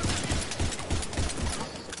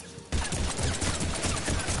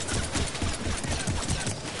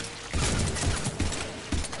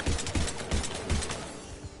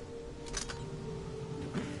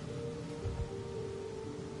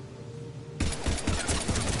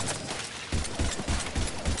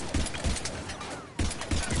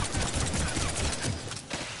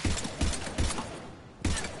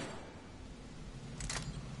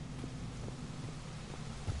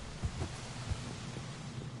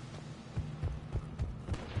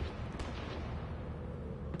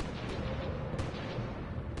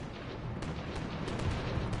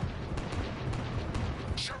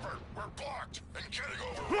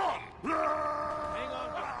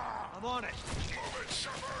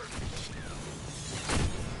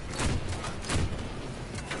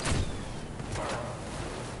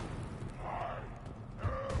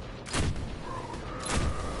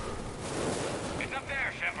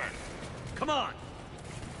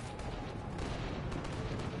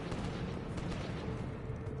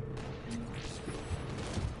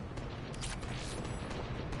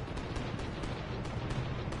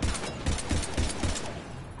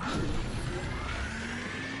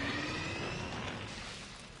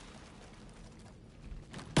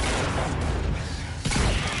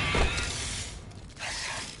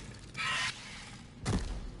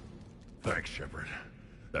 Thanks, Shepard.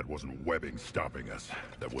 That wasn't webbing stopping us.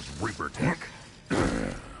 That was Reaper tech.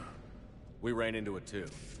 We ran into it too.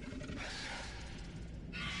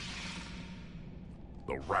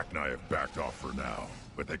 The Rachni have backed off for now,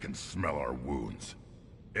 but they can smell our wounds.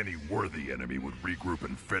 Any worthy enemy would regroup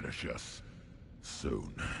and finish us.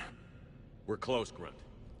 Soon. We're close, Grunt.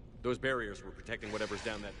 Those barriers were protecting whatever's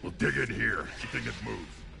down that... We'll dig in here. Anything that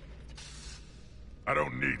moves. I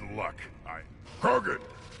don't need luck. Krogan,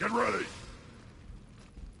 get ready!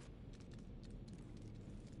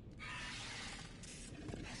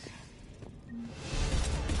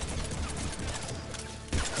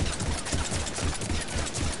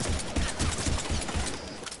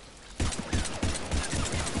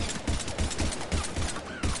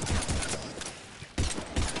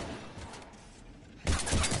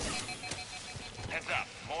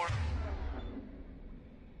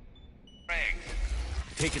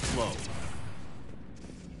 Take it slow.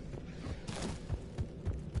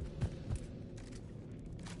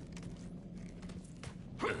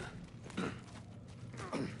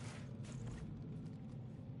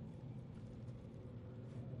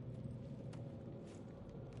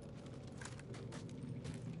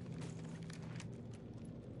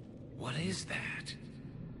 What is that?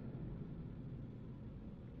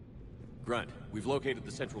 Grunt, we've located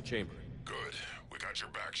the central chamber. Good. We got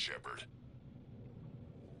your back, Shepard.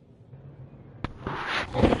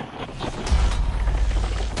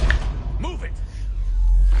 Move it!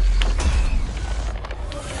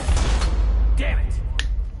 Damn it!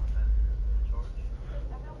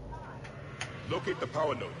 Locate the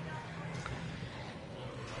power node.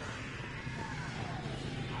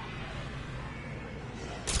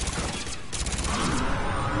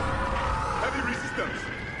 Heavy resistance.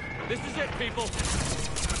 This is it, people!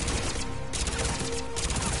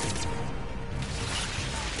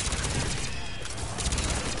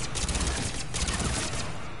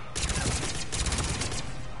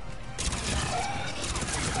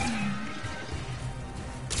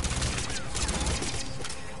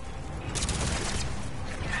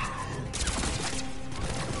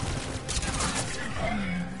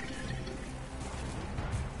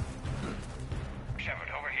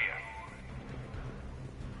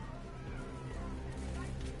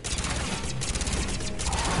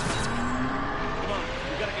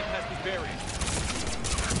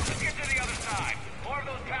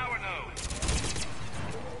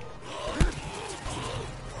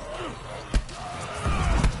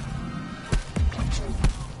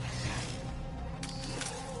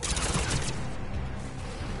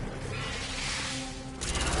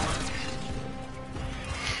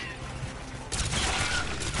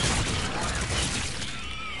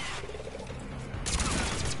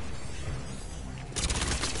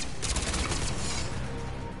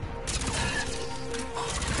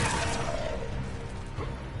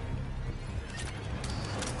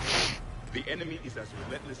 The enemy is as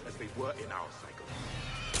relentless as they were in our cycle.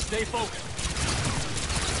 Stay focused.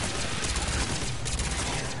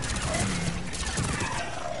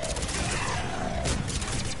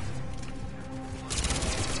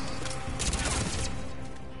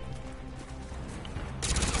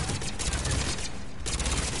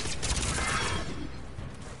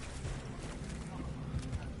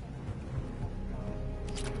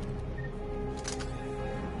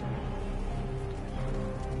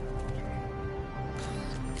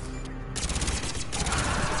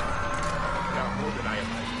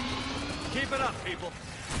 Keep it up, people.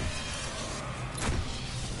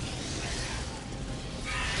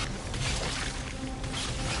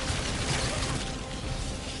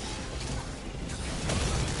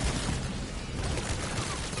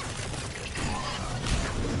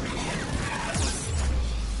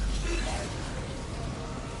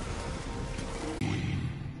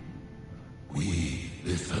 We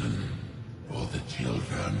listen for the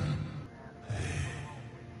children. They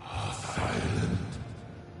are silent.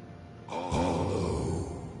 Although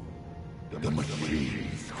the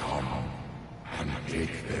machines come and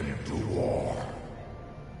take them to war,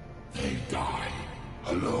 they die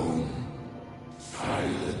alone,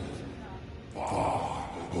 silent, far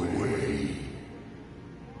away.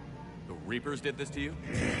 The Reapers did this to you?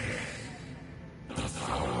 The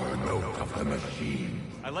sour note of the machine.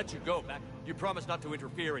 I let you go back. You promised not to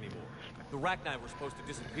interfere anymore. The Rachni were supposed to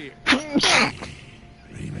disappear.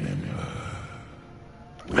 Remember,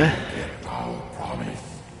 we kept our promise.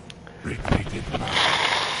 Repeated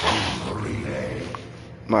back through the relay.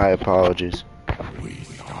 My apologies. We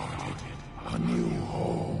started a new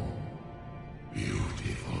home.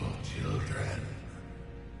 Beautiful children.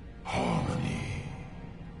 Harmony.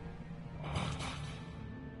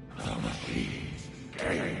 But the machines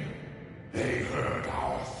came. They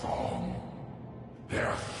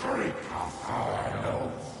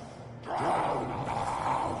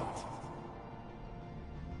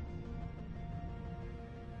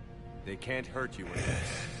They can't hurt you with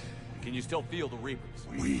this. Can you still feel the Reapers?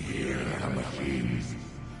 We hear the machines,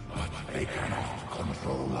 but they cannot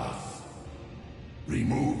control us.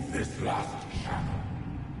 Remove this last shadow.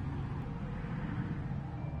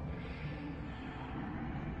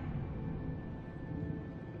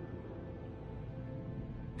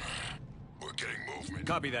 We're getting movement.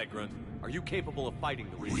 Copy that, Grunt. Are you capable of fighting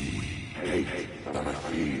the Reapers? We hate the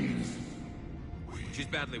machines. She's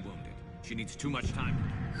badly wounded. She needs too much time.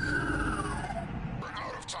 We're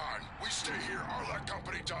out of time. We stay here or that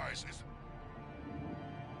company dies.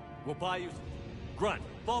 We'll buy you... Grunt,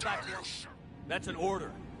 fall back here. That's an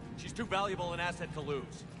order. She's too valuable an asset to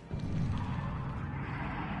lose.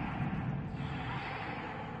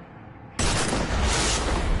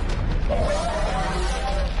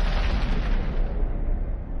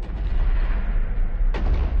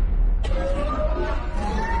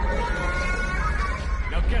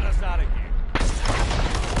 Now get us out of here.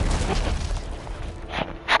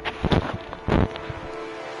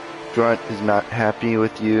 Grunt is not happy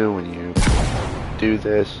with you when you do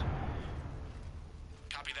this.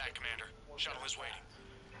 Copy that, Commander. Shuttle is waiting.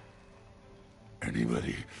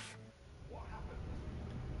 Anybody?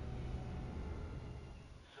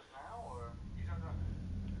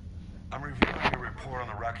 I'm reviewing your report on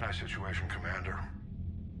the Rachni situation, Commander.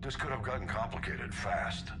 This could have gotten complicated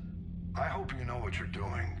fast. I hope you know what you're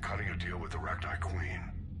doing, cutting a deal with the Rachni Queen.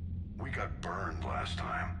 We got burned last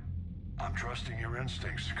time. I'm trusting your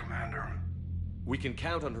instincts, Commander. We can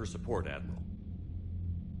count on her support, Admiral.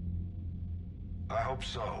 I hope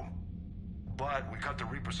so. But we cut the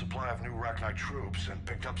Reaper supply of new Rachni troops and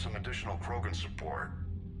picked up some additional Krogan support.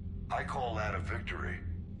 I call that a victory.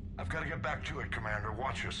 I've got to get back to it, Commander.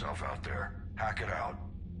 Watch yourself out there. Hack it out.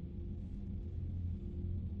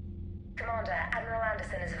 Commander, Admiral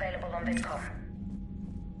Anderson is available on VidCom.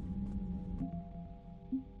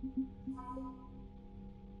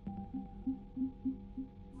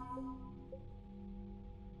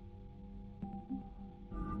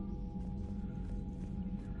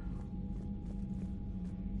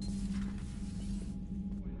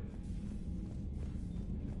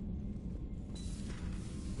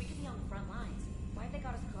 We could be on the front lines. Why have they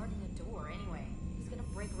got us guarding a door anyway? He's gonna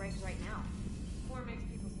break regs right now. War makes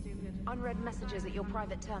people stupid. Unread messages at your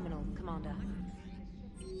private terminal, Commander.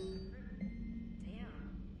 Damn.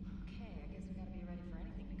 Okay, I guess we gotta be ready for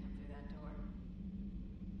anything to come through that door.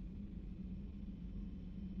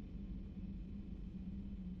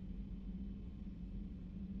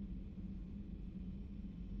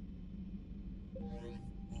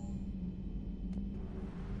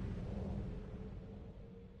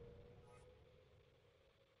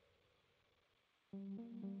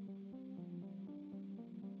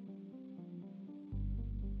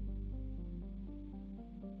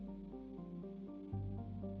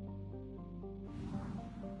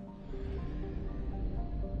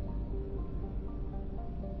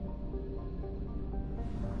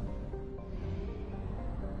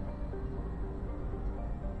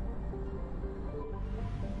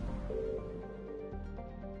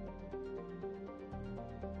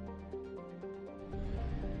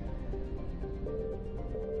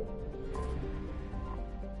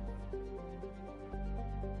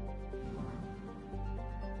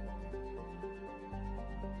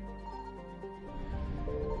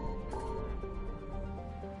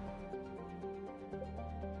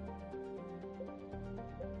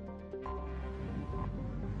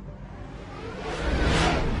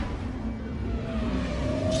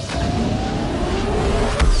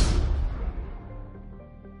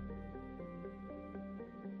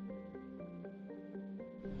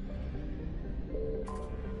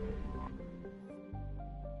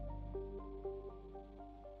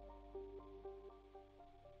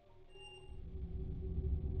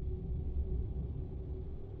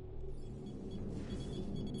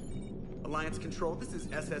 Alliance Control, this is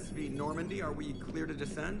SSV Normandy. Are we clear to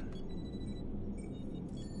descend?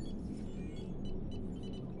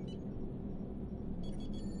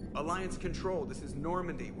 Alliance Control, this is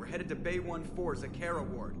Normandy. We're headed to Bay 1-4, Zakara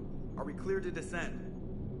Ward. Are we clear to descend?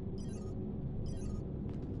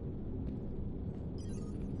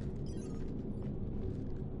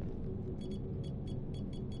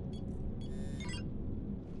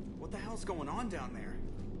 What the hell's going on down there?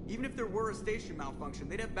 Even if there were a station malfunction,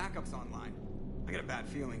 they'd have backups online. I got a bad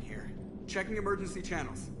feeling here. Checking emergency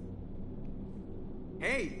channels.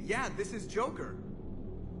 Hey, yeah, this is Joker.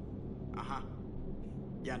 Uh-huh.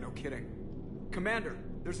 Yeah, no kidding. Commander,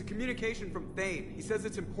 there's a communication from Thane. He says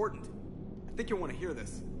it's important. I think you'll want to hear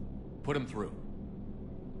this. Put him through.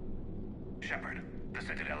 Shepard, the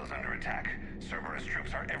Citadel is under attack. Cerberus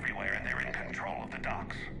troops are everywhere and they're in control of the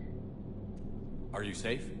docks. Are you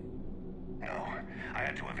safe? No. I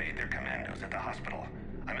had to evade their commandos at the hospital.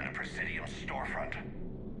 I'm in a Presidium storefront.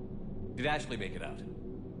 Did Ashley make it out?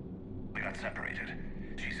 We got separated.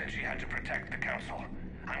 She said she had to protect the Council.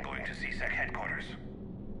 I'm going to CSEC headquarters.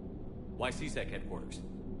 Why CSEC headquarters?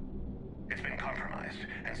 It's been compromised,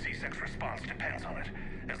 and CSEC's response depends on it.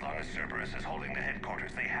 As long as Cerberus is holding the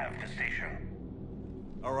headquarters, they have the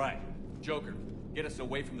station. All right. Joker, get us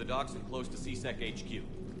away from the docks and close to CSEC HQ.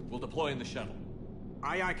 We'll deploy in the shuttle.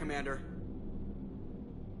 Aye, aye, Commander.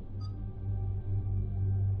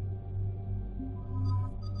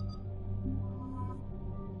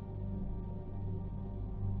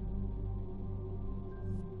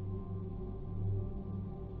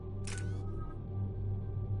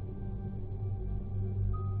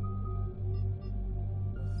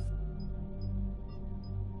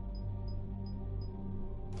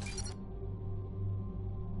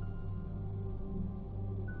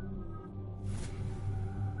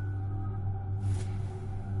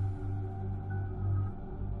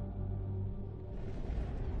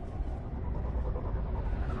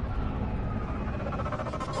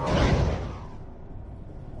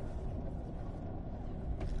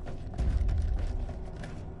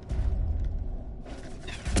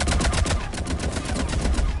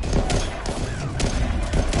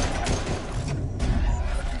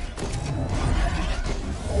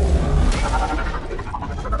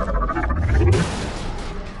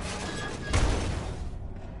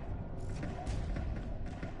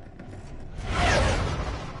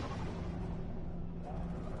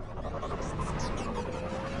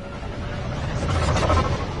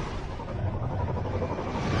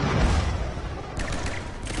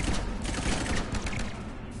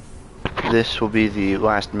 This will be the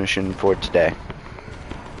last mission for today.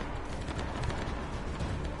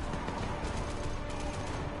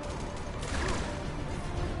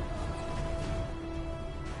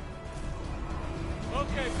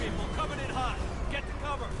 Okay, people, coming in hot. Get to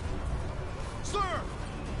cover. Sir!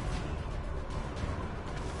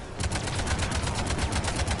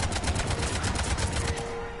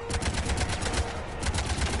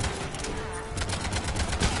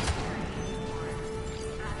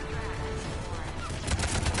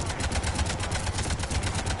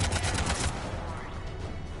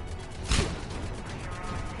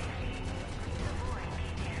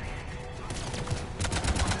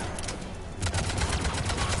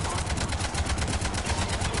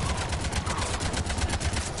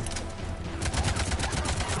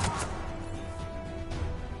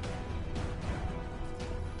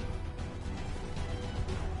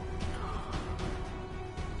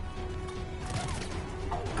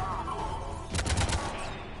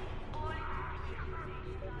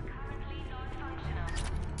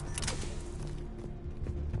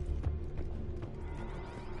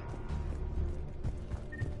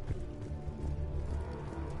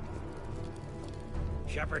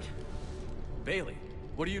 Shepard. Bailey,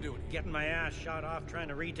 what are you doing? Getting my ass shot off trying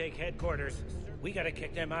to retake headquarters. We gotta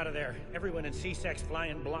kick them out of there. Everyone in CSEC's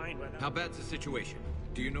flying blind right now. How bad's the situation?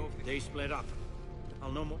 Do you know if they split up?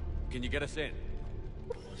 I'll know more. Can you get us in?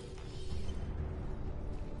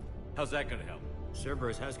 How's that gonna help?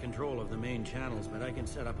 Cerberus has control of the main channels, but I can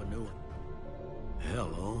set up a new one.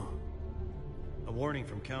 Hello? A warning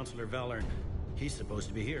from Counselor Valern. He's supposed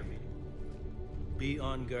to be here. Be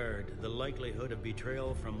on guard. The likelihood of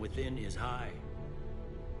betrayal from within is high.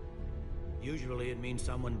 Usually it means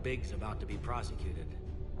someone big's about to be prosecuted.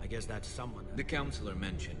 I guess that's someone. The Counselor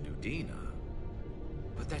mentioned Udina.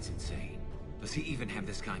 But that's insane. Does he even have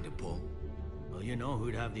this kind of pull? Well, you know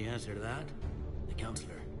who'd have the answer to that? The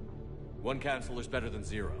Counselor. One Counselor's better than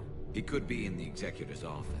zero. He could be in the Executor's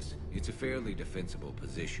office. It's a fairly defensible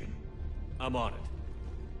position. I'm on it.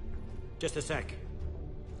 Just a sec.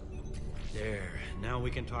 There. Now we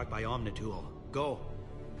can talk by Omnitool. Go.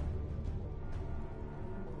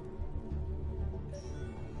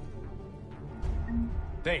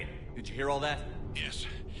 Thane, did you hear all that? Yes.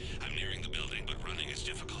 I'm nearing the building, but running is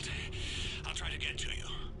difficult. I'll try to get to you.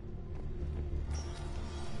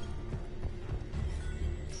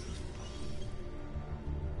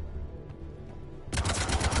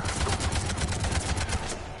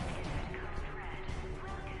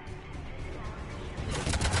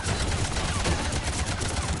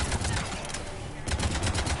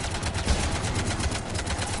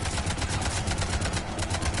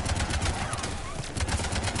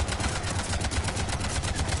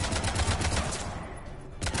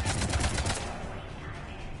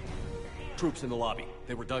 Troops in the lobby.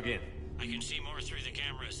 They were dug in. I can see more through the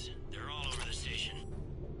cameras. They're all over the station.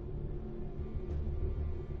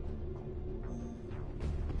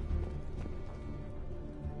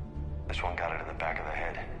 This one got it in the back of the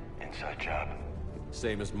head. Inside job.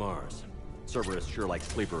 Same as Mars. Cerberus sure likes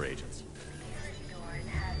sleeper agents. Doors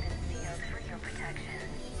have been sealed for your protection.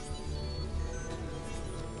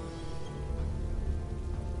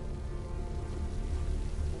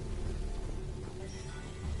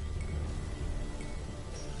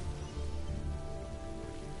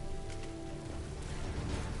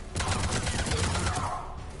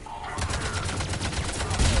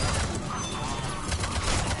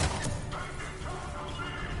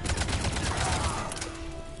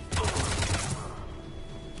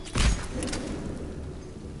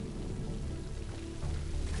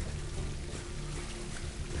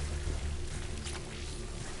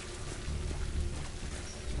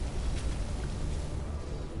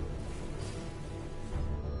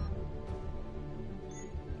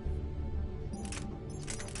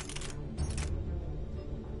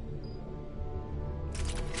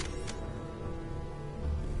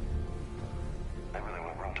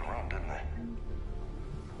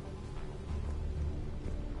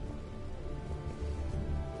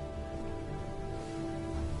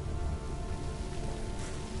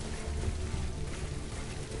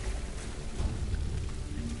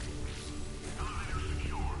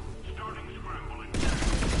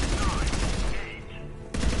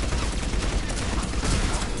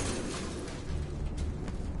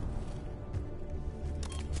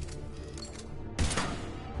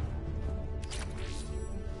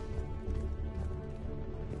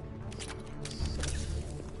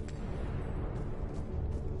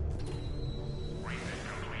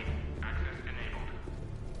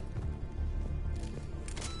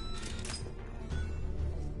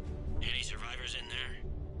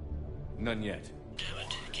 None yet. Damn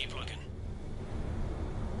it. Keep looking.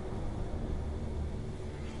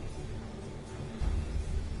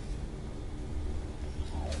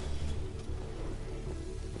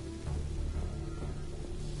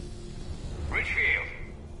 Richfield!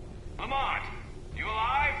 Lamont! You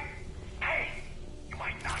alive? Hey! You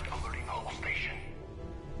might not alerting the whole station.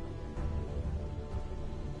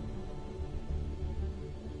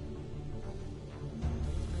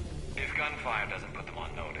 If gunfire doesn't put them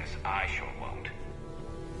on notice, I sure won't.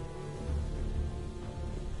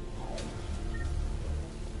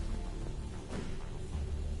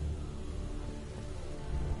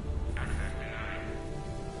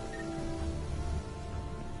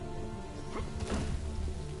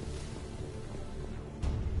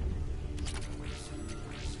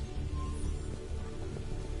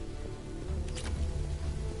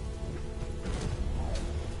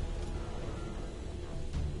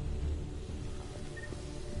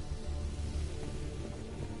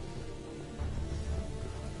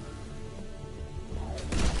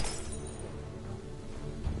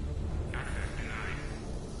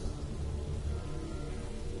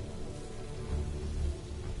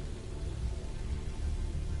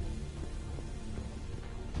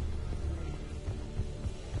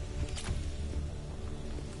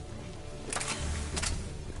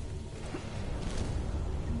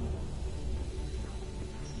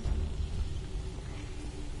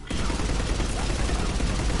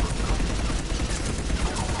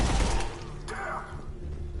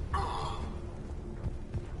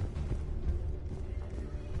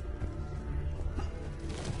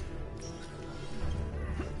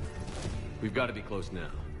 We've got to be close now.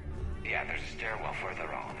 Yeah, there's a stairwell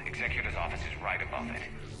further on. Executor's office is right above it.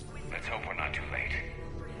 Let's hope we're not too late.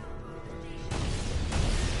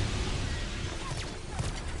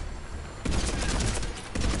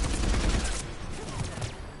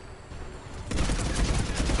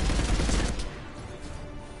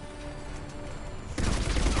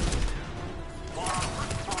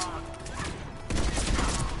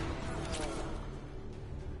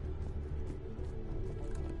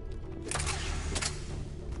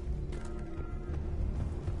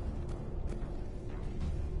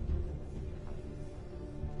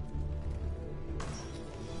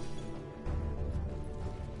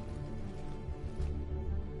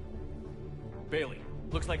 Bailey,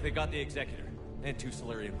 looks like they got the Executor, and 2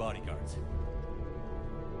 Solarian bodyguards.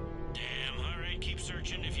 Damn, alright, keep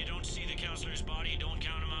searching. If you don't see the counselor's body, don't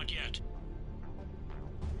count him out yet.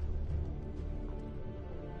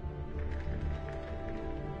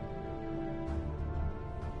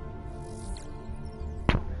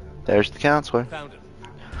 There's the counselor. Found him.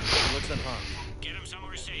 He looks unharmed. Get him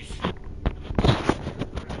somewhere safe.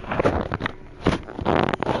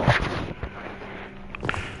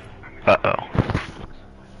 Uh-oh.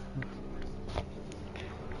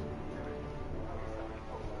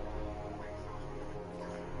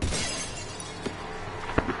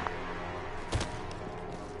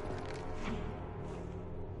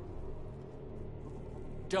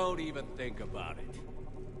 Don't even think about it.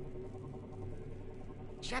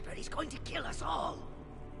 Shepard, he's going to kill us all.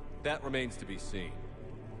 That remains to be seen.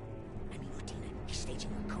 I mean, Udina, he's staging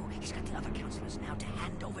a coup. He's got the other counselors now to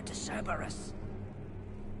hand over to Cerberus.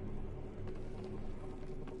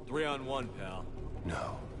 3-on-1, pal.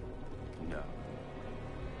 No. No.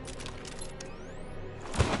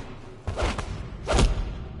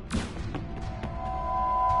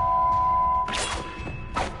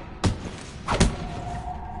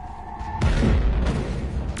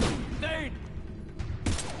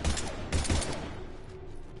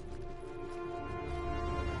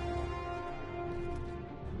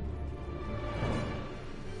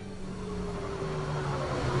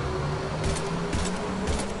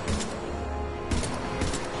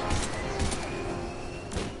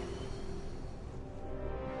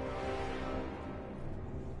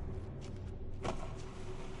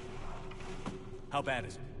 How bad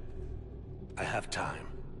is it? I have time.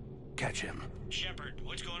 Catch him. Shepard,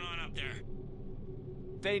 what's going on up there?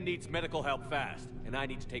 Thane needs medical help fast, and I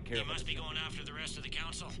need to take care of it. He must be going after the rest of the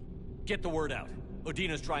council. Get the word out.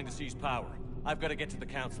 Odina's trying to seize power. I've got to get to the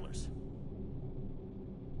counselors.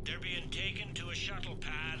 They're being taken to a shuttle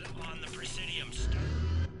pad on the Presidium star.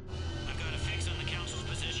 I've got a fix on the council's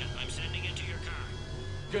position. I'm sending it to your car.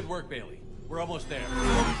 Good work, Bailey. We're almost there.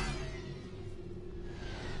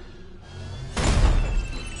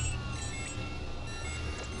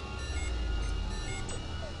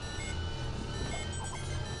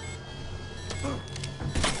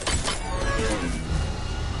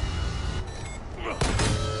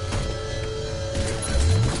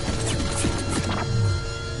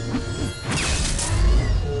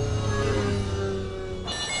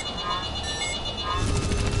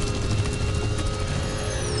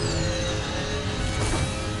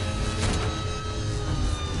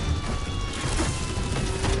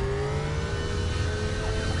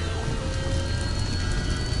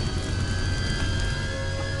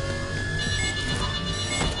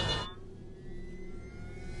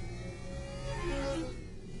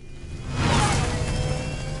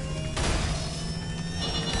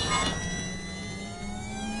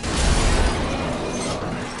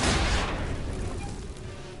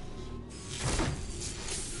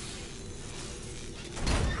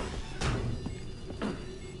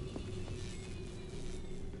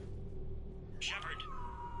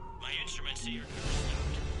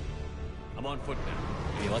 I'm on foot now.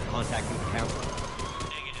 Can you let contact with the council?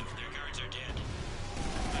 Negative. Their guards are dead.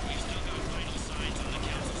 But we've still got vital signs on the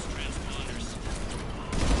council's transponders.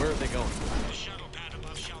 Where are they going? The shuttle pad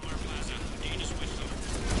above Shalmar Plaza. Dana's with them.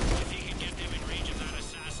 If he can get them in range of that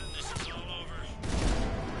assassin, this is all over.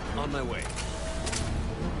 On my way.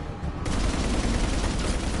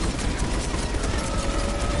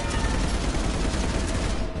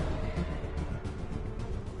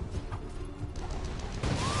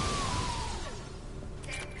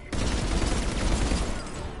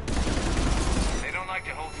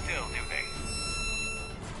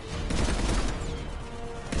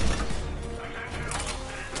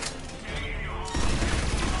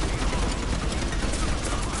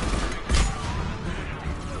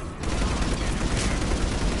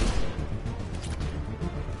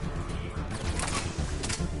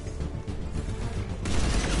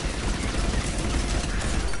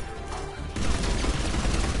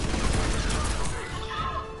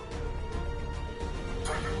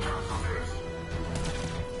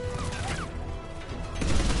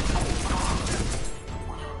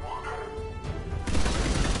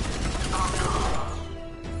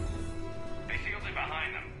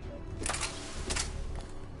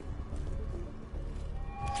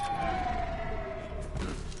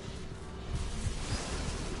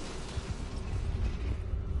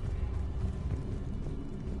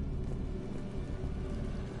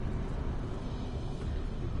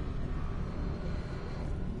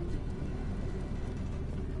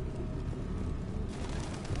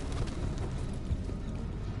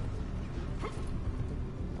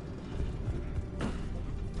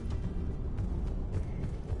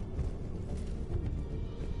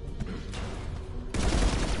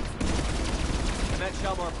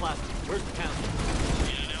 Shalmar Plaza. Where's the council?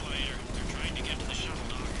 In an elevator. They're trying to get to the shuttle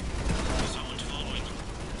dock. Someone's following them.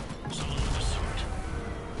 Someone with a sword.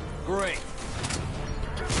 Great.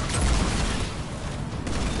 Got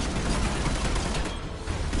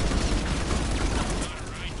a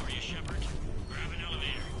ride for you, Shepard. Grab an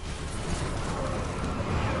elevator.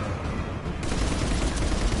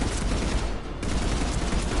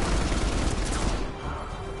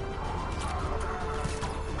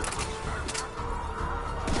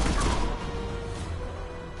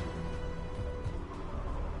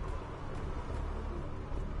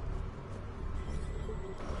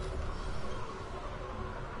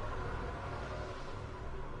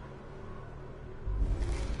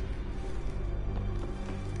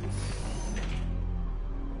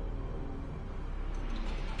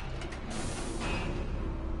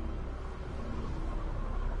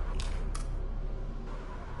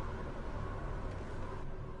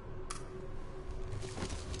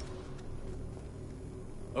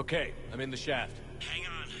 Okay, I'm in the shaft. Hang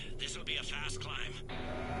on. This'll be a fast climb.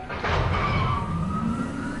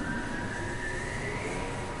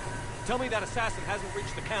 Tell me that assassin hasn't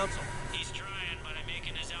reached the council. He's trying, but I'm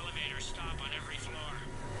making his elevator stop on every floor.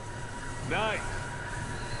 Nice.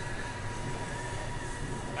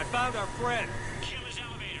 I found our friend. Kill his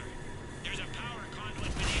elevator. There's a power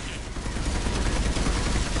conduit beneath it.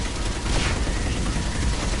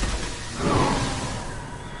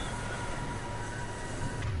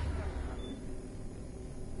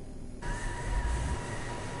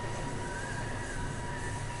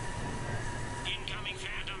 Incoming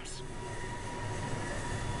phantoms.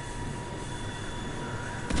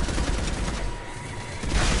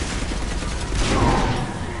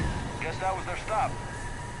 Guess that was their stop.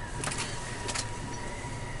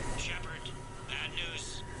 Shepard, bad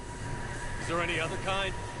news. Is there any other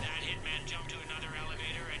kind? That hitman jumped to another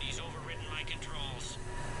elevator and he's overridden my controls.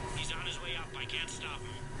 He's on his way up. I can't stop him.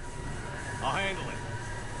 I'll handle it.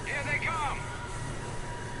 Here they come!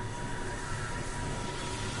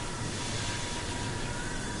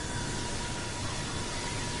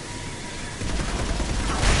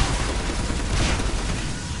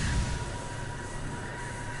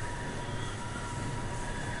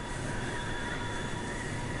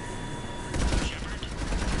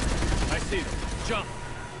 I see them. Jump.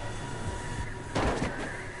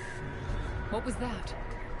 What was that?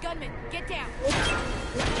 Gunman, get down!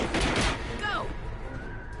 Go!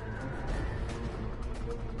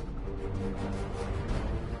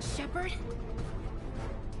 Shepard?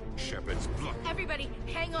 Shepard's blood. Everybody,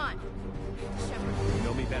 hang on! Shepard. You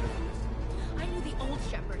know me better than this. I knew the old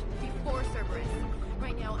Shepard before Cerberus.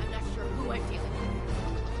 Right now, I'm not sure who I'm dealing with.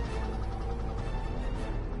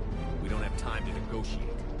 We don't have time to negotiate.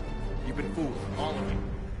 You've been fooled, all of you.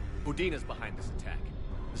 Udina's behind this attack.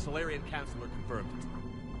 The Solarian Councilor confirmed it.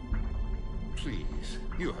 Please,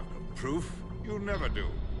 you have no proof. You never do.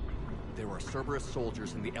 There are Cerberus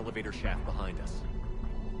soldiers in the elevator shaft behind us.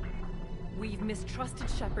 We've mistrusted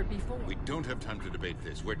Shepard before. We don't have time to debate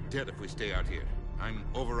this. We're dead if we stay out here. I'm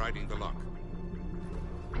overriding the lock.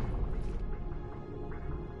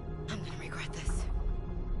 I'm gonna regret this.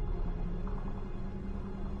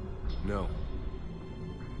 No.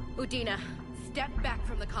 Udina, step back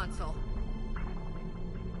from the console.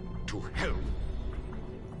 To hell!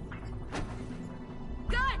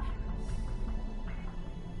 Gun!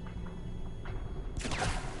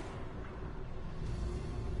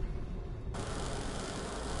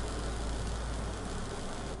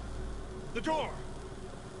 The door!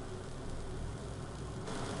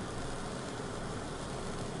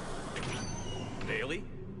 Bailey?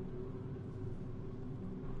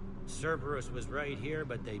 Cerberus was right here,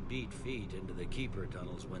 but they beat feet into the Keeper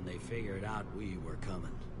tunnels when they figured out we were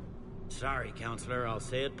coming. Sorry, Counselor, I'll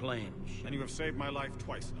say it plain. And you have saved my life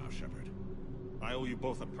twice now, Shepard. I owe you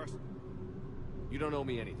both a person. You don't owe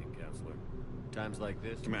me anything, Counselor. Times like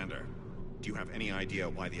this... Commander, do you have any idea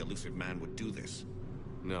why the elusive man would do this?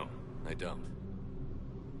 No, I don't.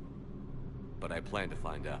 But I plan to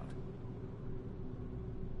find out.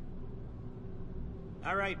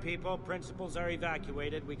 All right, people, principals are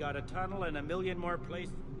evacuated. We got a tunnel and 1 million more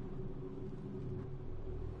places.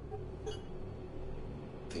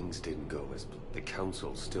 Things didn't go as planned. The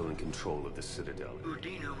Council's still in control of the Citadel.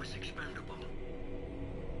 Udina was expendable.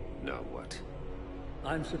 Now what?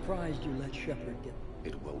 I'm surprised you let Shepard get...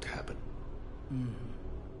 It won't happen.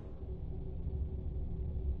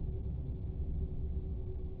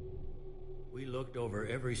 We looked over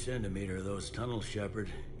every centimeter of those tunnels, Shepard.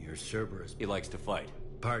 You're Cerberus. He likes to fight.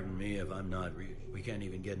 Pardon me if I'm not we can't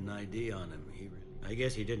even get an ID on him. I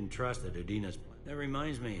guess he didn't trust that Udina's... That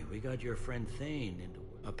reminds me, we got your friend Thane into...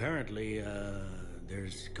 Apparently,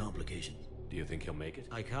 there's complications. Do you think he'll make it?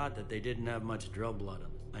 I caught that they didn't have much drow blood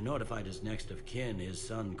on this. I notified his next of kin, his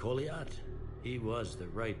son Koliat. He was the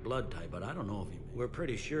right blood type, but I don't know if he... We're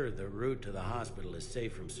pretty sure the route to the hospital is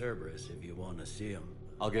safe from Cerberus if you want to see him.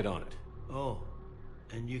 I'll get on it. Oh,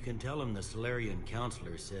 and you can tell him the Solarian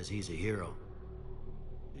Councilor says he's a hero.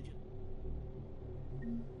 Did you?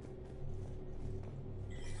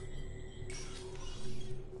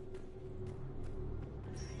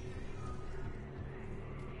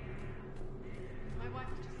 My wife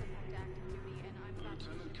has just sent back to active duty, and I'm about to...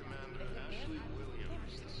 Lieutenant Commander Ashley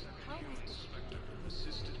Williams, the second inspector,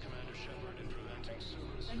 assisted Commander Shepard in preventing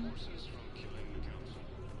Cerberus forces from killing the Council.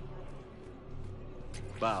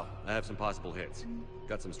 Wow, I have some possible hits.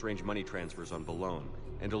 Got some strange money transfers on Balone,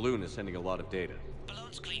 and Alun is sending a lot of data.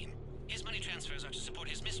 Balone's clean. His money transfers are to support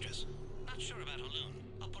his mistress. Not sure about Alun.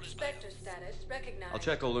 I'll pull his... Spectre status recognized. I'll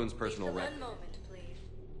check Olun's personal Lisa, record. One moment, please.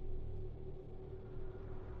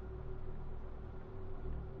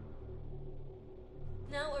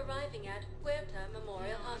 Arriving at Huerta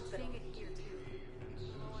Memorial Hospital.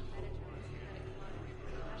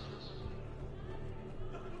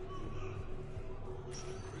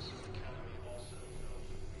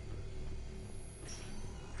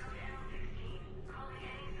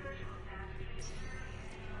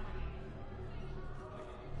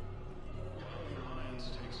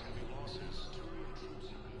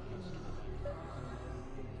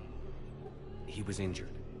 He was injured.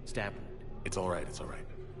 Stabbed. It's all right, it's all right.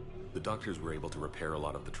 The doctors were able to repair a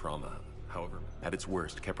lot of the trauma. However, at its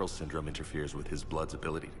worst, Kepral's syndrome interferes with his blood's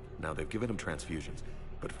ability. Now, they've given him transfusions,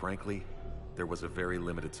 but frankly, there was a very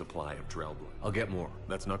limited supply of Drell blood. I'll get more.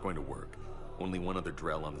 That's not going to work. Only one other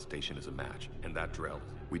Drell on the station is a match, and that Drell,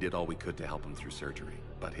 we did all we could to help him through surgery,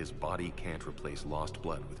 but his body can't replace lost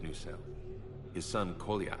blood with new cells. His son,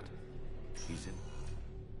 Koliat, he's in...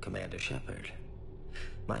 Commander Shepard,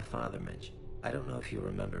 my father mentioned... I don't know if you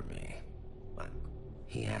remember me, but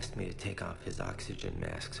he asked me to take off his oxygen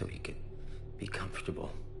mask so he could be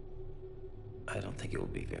comfortable. I don't think it will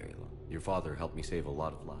be very long. Your father helped me save a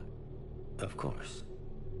lot of lives. Of course.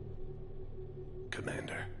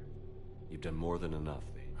 Commander. You've done more than enough,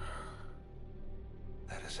 Vane.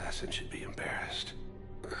 That assassin should be embarrassed.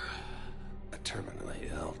 A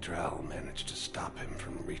terminally ill Drell managed to stop him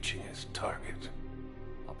from reaching his target.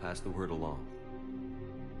 I'll pass the word along.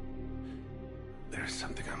 There's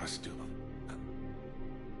something I must do.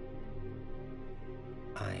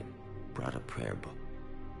 I brought a prayer book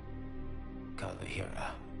called the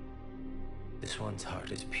Hera. This one's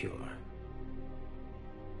heart is pure.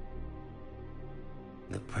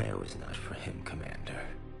 The prayer was not for him, Commander.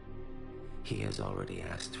 He has already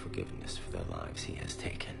asked forgiveness for the lives he has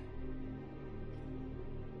taken.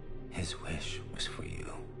 His wish was for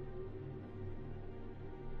you.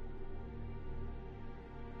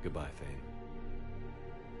 Goodbye, Thane.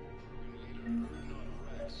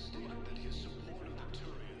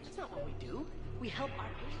 That's not what we do. We help our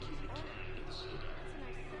gatekeeper.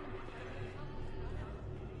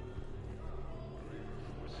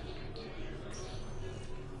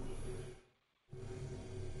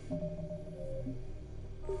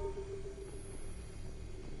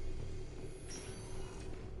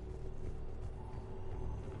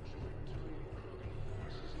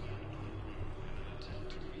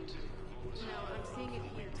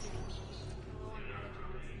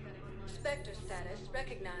 Spectre status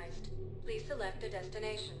recognized. Please select a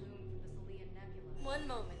destination. One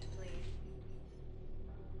moment, please.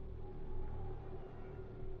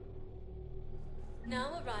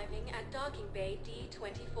 Now arriving at docking bay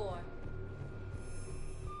D-24.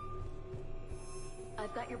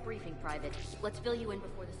 I've got your briefing, Private. Let's fill you in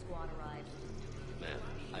before the squad arrives. Man,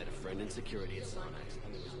 I had a friend in security at Sonex,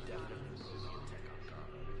 and there was definitely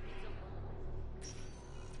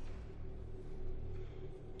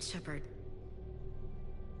Shepard,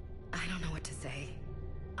 I don't know what to say.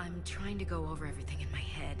 I'm trying to go over everything in my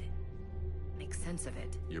head. Make sense of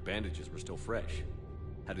it. Your bandages were still fresh.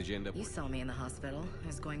 How did you end up? You saw me in the hospital. I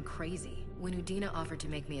was going crazy. When Udina offered to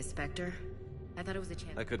make me a Spectre, I thought it was a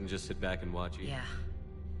chance. I couldn't just sit back and watch you. Yeah.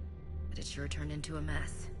 But it sure turned into a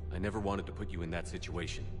mess. I never wanted to put you in that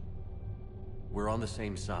situation. We're on the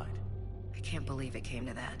same side. I can't believe it came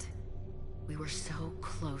to that. We were so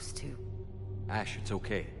close to... Ash, it's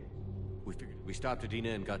okay. We stopped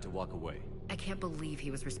Udina and got to walk away. I can't believe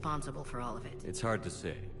he was responsible for all of it. It's hard to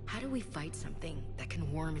say. How do we fight something that can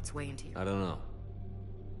worm its way into you? I don't know.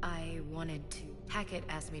 I wanted to... Hackett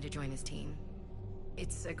asked me to join his team.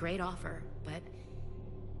 It's a great offer, but...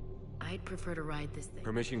 I'd prefer to ride this thing.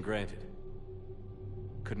 Permission granted.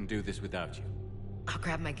 Couldn't do this without you. I'll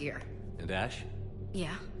grab my gear. And Ash?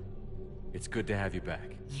 Yeah? It's good to have you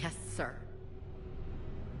back. Yes, sir.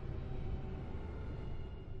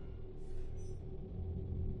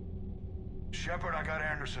 Shepard, I got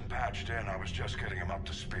Anderson patched in. I was just getting him up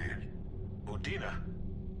to speed. Udina?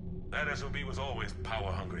 That SOB was always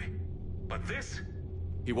power-hungry. But this?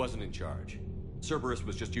 He wasn't in charge. Cerberus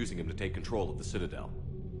was just using him to take control of the Citadel.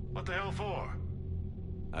 What the hell for?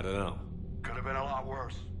 I don't know. Could have been a lot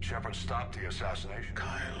worse. Shepard stopped the assassination.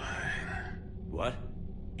 What?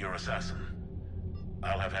 Your assassin.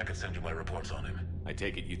 I'll have Hackett send you my reports on him. I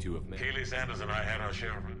take it you two have met. Keeley Sanders and I had our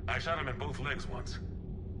share of it. I shot him in both legs once.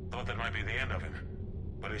 Thought that might be the end of him.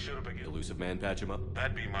 But he should have begun. Elusive man patch him up?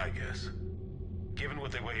 That'd be my guess. Given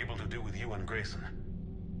what they were able to do with you and Grayson.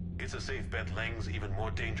 It's a safe bet Lang's even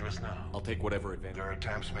more dangerous now. I'll take whatever advantage. Their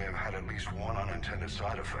attempts may have had at least one unintended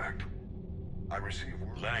side effect. I received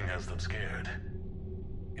word. Lang has them scared.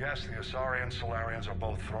 Yes, the Asari and Solarians are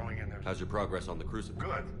both throwing in their... How's your progress on the Crucible?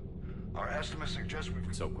 Good. Our estimates suggest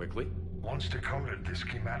we've... So quickly? Once decoded the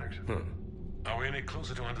schematics... Are we any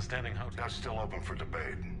closer to understanding how to... That's still open for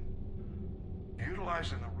debate.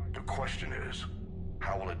 Utilizing the question is,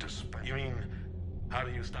 how will it dispense? You mean, how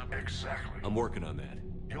do you stop it? Exactly. I'm working on that.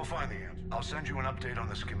 You'll find the answer. I'll send you an update on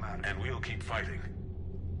the schematic. And we'll keep fighting.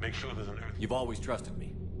 Make sure there's an Earth... You've always trusted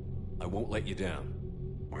me. I won't let you down.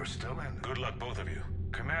 We're still in. Good luck, both of you.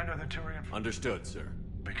 Commander, the Turian... Understood, sir.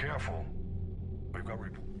 Be careful. We've got...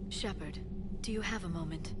 Shepard, do you have a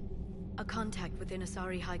moment? A contact within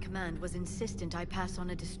Asari High Command was insistent I pass on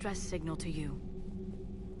a distress signal to you.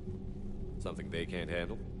 Something they can't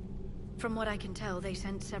handle? From what I can tell, they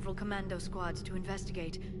sent several commando squads to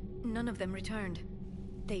investigate. None of them returned.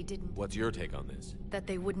 They didn't. What's your take on this? That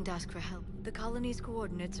they wouldn't ask for help. The colony's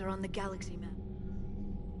coordinates are on the galaxy map.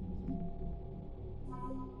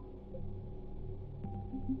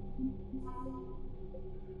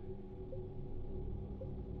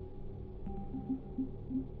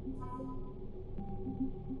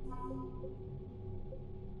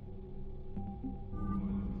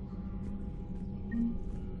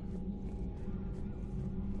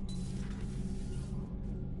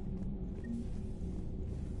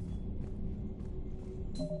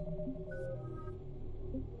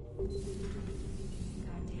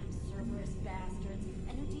 Goddamn Cerberus bastards.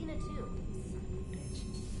 And Udina too. Son of a bitch.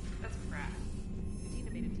 That's crap.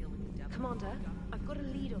 Dina made a deal with the devil. Commander, I've got a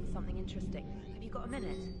lead on something interesting. Have you got a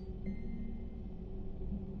minute?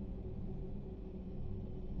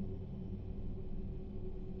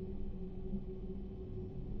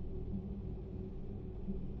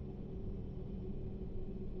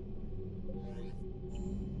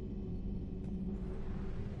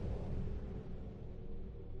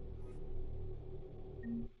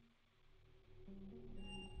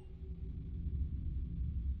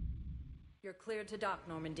 You're cleared to dock,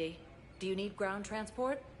 Normandy. Do you need ground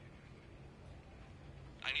transport?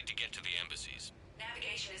 I need to get to the embassies.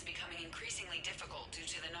 Navigation is becoming increasingly difficult due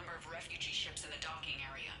to the number of refugee ships in the docking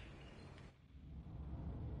area.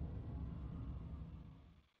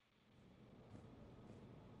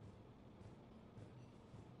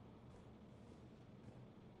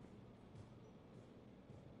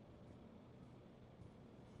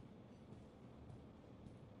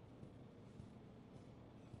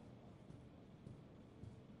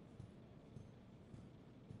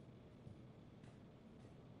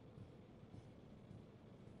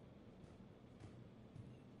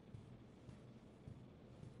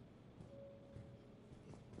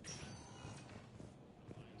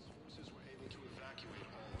 Forces were able to evacuate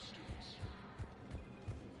all students.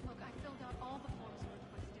 Look, I filled out all the forms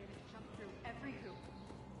Northwest did and jumped through every hoop.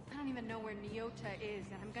 I don't even know where Nyota is,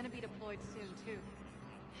 and I'm gonna be deployed soon, too.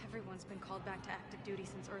 Everyone's been called back to active duty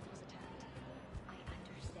since Earth was attacked. I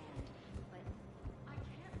understand, but I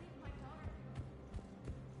can't leave my daughter.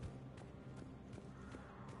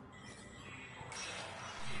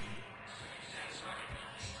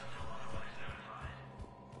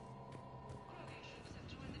 Krogan ships have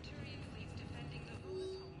joined the Turian fleets defending the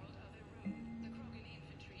Uma's homeworld of Irun. The Krogan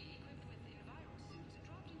infantry, equipped with enviro suits,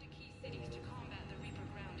 dropped into key cities to